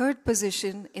 the third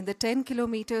position in the 10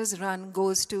 kilometers run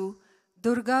goes to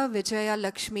Durga Vijaya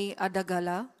Lakshmi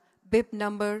Adagala, bib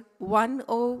number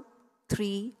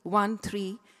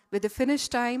 10313, with a finish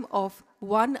time of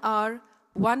 1 hour,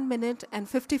 1 minute and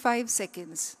 55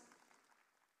 seconds.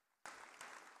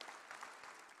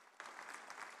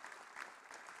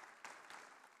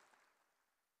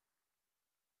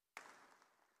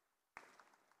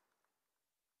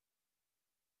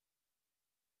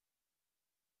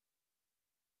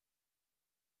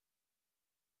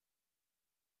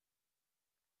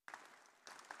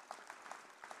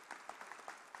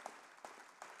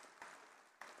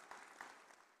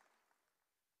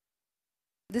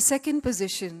 The second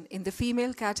position in the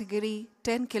female category,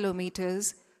 10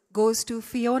 kilometers, goes to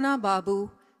Fiona Babu,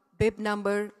 bib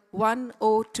number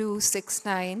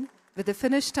 10269, with a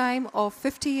finish time of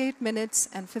 58 minutes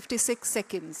and 56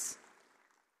 seconds.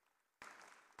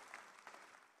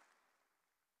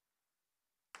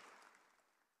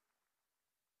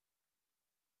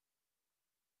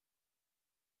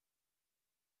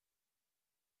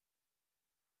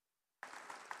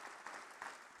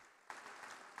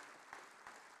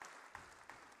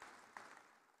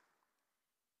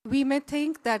 We may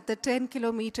think that the 10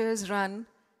 kilometers run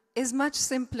is much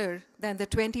simpler than the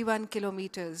 21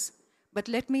 kilometers, but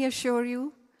let me assure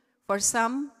you, for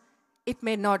some, it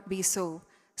may not be so.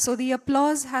 So the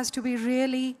applause has to be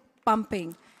really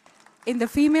pumping. In the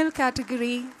female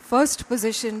category, first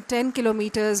position, 10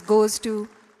 kilometers, goes to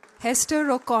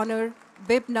Hester O'Connor,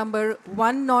 bib number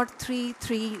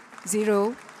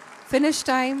 10330, finish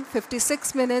time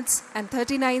 56 minutes and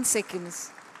 39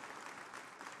 seconds.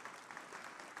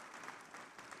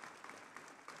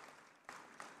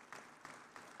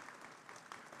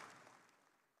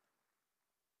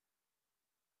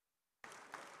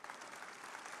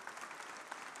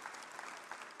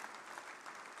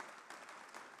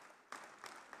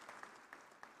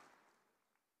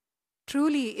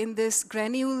 Truly, in this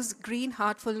Granules Green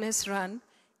Heartfulness Run,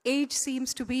 age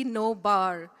seems to be no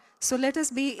bar. So let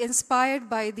us be inspired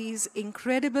by these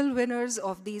incredible winners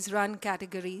of these run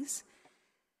categories.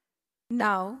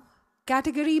 Now,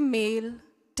 category male,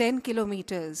 10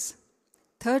 kilometers.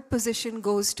 Third position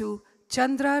goes to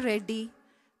Chandra Reddy,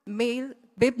 male,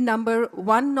 bib number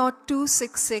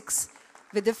 10266,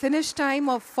 with a finish time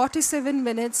of 47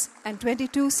 minutes and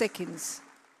 22 seconds.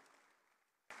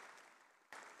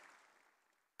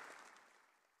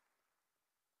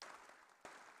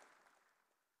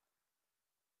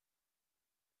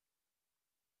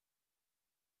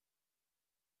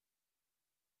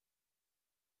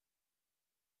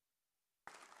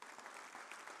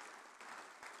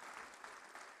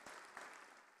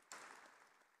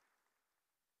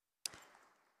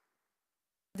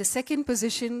 The second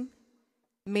position,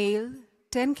 male,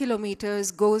 10 kilometers,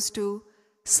 goes to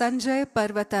Sanjay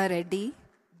Parvata Reddy,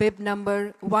 bib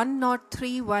number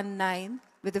 10319,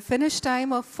 with a finish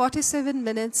time of 47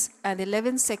 minutes and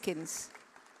 11 seconds.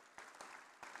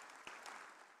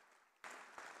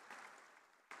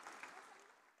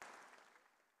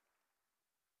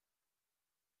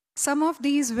 Some of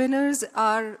these winners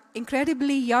are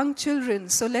incredibly young children,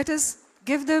 so let us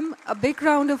give them a big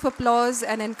round of applause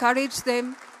and encourage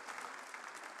them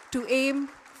to aim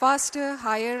faster,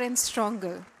 higher, and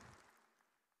stronger.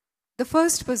 The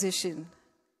first position,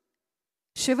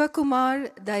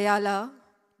 Shivakumar Dayala,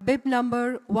 bib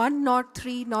number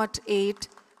 10308,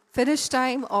 finish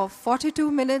time of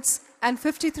 42 minutes and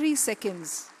 53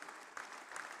 seconds.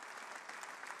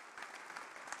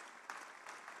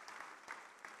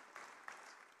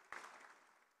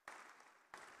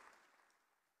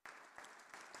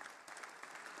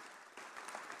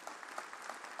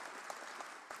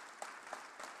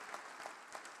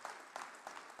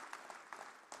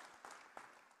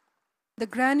 The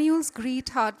Granules Green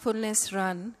Heartfulness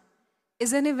Run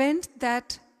is an event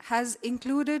that has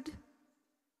included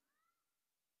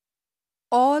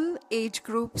all age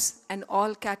groups and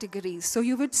all categories. So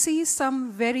you would see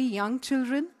some very young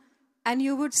children and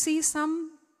you would see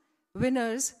some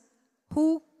winners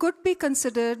who could be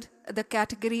considered the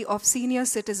category of senior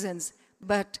citizens.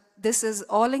 But this is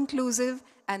all inclusive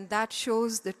and that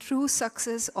shows the true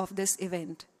success of this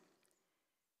event.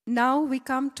 Now we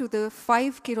come to the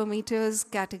 5 kilometers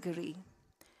category.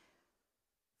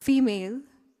 Female,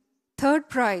 third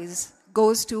prize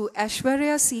goes to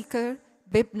Ashwarya Seekar,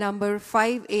 bib number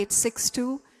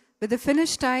 5862, with a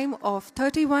finish time of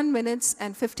 31 minutes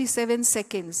and 57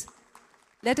 seconds.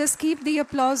 Let us keep the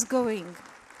applause going.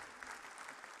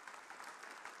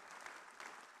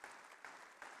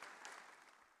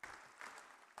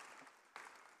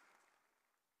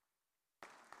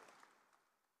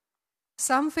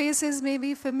 Some faces may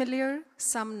be familiar,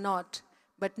 some not,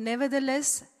 but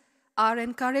nevertheless, our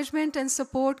encouragement and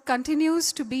support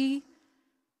continues to be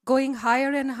going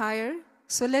higher and higher.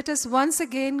 So let us once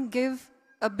again give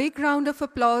a big round of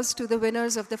applause to the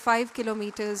winners of the 5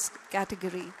 kilometers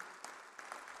category.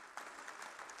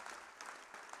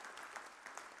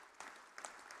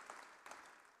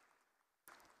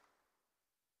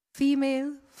 Female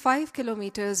 5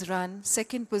 kilometers run,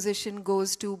 second position goes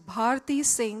to Bharti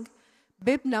Singh,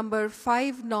 bib number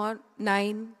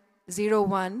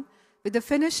 5901, with a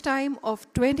finish time of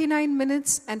 29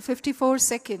 minutes and 54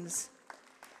 seconds.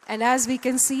 And as we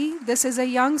can see, this is a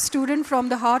young student from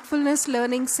the Heartfulness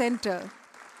Learning Center.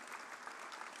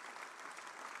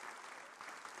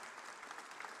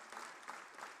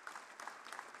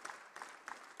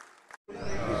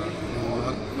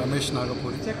 Ramesh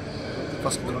Nagapuri,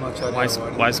 first Dronacharya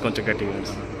Voice contact years.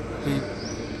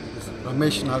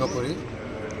 Ramesh Nagapuri,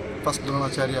 first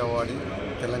Dronacharya Award,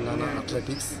 Telangana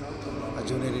Athletics, a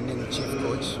junior Indian chief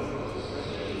coach.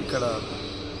 Ikkada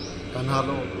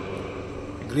Kanhalo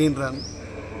green run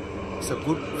is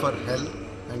good for health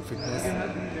and fitness.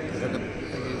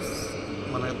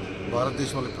 మన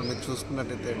భారతదేశంలో ఇప్పుడు మీరు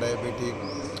చూసుకున్నట్టయితే diabetic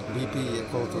BP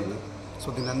ఎక్కువ అవుతుంది. So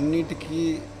దీనన్నిటికీ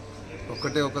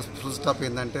ఒకటే ఒక full stop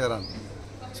ఏంటంటే రన్.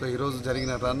 సో ఈరోజు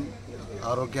జరిగిన రన్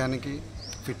ఆరోగ్యానికి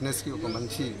ఫిట్నెస్కి ఒక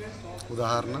మంచి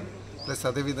ఉదాహరణ. ప్లస్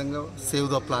అదేవిధంగా సేవ్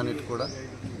ద ప్లానెట్ కూడా,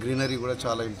 గ్రీనరీ కూడా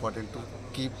చాలా important to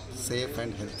keep safe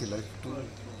and healthy life to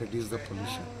reduce the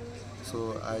pollution. So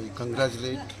I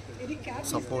congratulate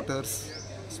supporters,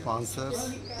 sponsors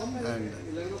and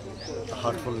the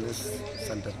Heartfulness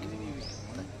Center.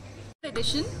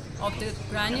 Edition of the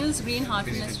Granules Green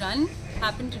Heartfulness Run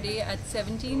happened today at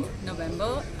 17th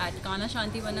November at Kanha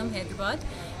Shantivanam, Hyderabad.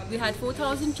 We had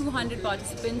 4,200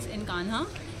 participants in Kanha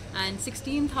and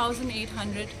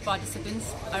 16,800 participants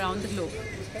around the globe.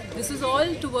 This is all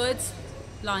towards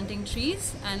planting trees,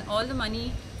 and all the money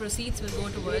proceeds will go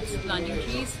towards planting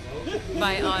trees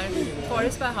by our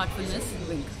Forest by Heartfulness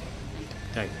wing.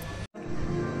 Thank you.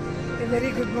 A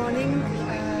very good morning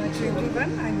to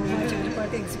everyone. I'm Uma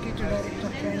Chakrabarti, Executive Director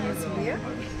of Granules India.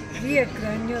 We at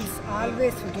Granules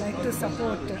always would like to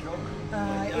support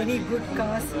any good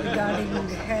cause regarding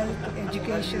health,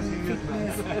 education,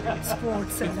 fitness,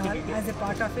 sports and all. As a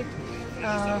part of it,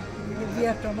 we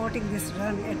are promoting this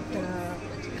run at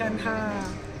Kanha,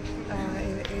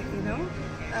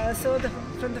 so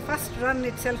from the first run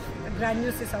itself,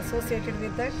 Granules is associated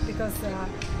with that because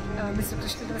Mr.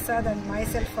 Krishna Prasad and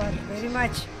myself are very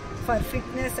much for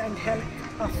fitness and health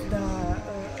of the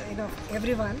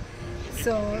everyone.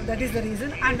 So that is the reason.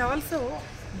 And also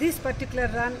this particular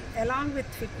run, along with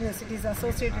fitness, it is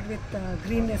associated with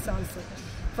greenness also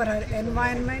for our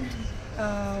environment.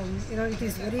 It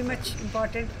is very much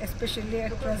important, especially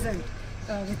at present.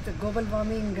 With the global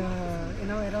warming,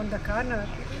 around the corner,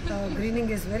 greening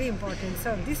is very important. So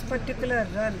this particular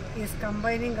run is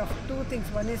combining of two things.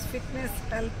 One is fitness,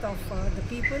 health of the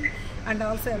people, and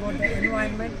also about the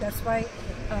environment. That's why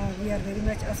we are very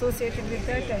much associated with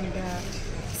that. And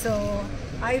so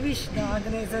I wish the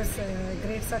organizers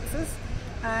great success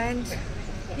and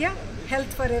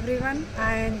health for everyone,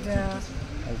 and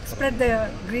spread the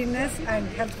greenness and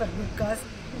health for good cause.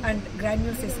 And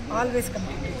Granules is always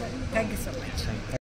committed to that. Thank you so much.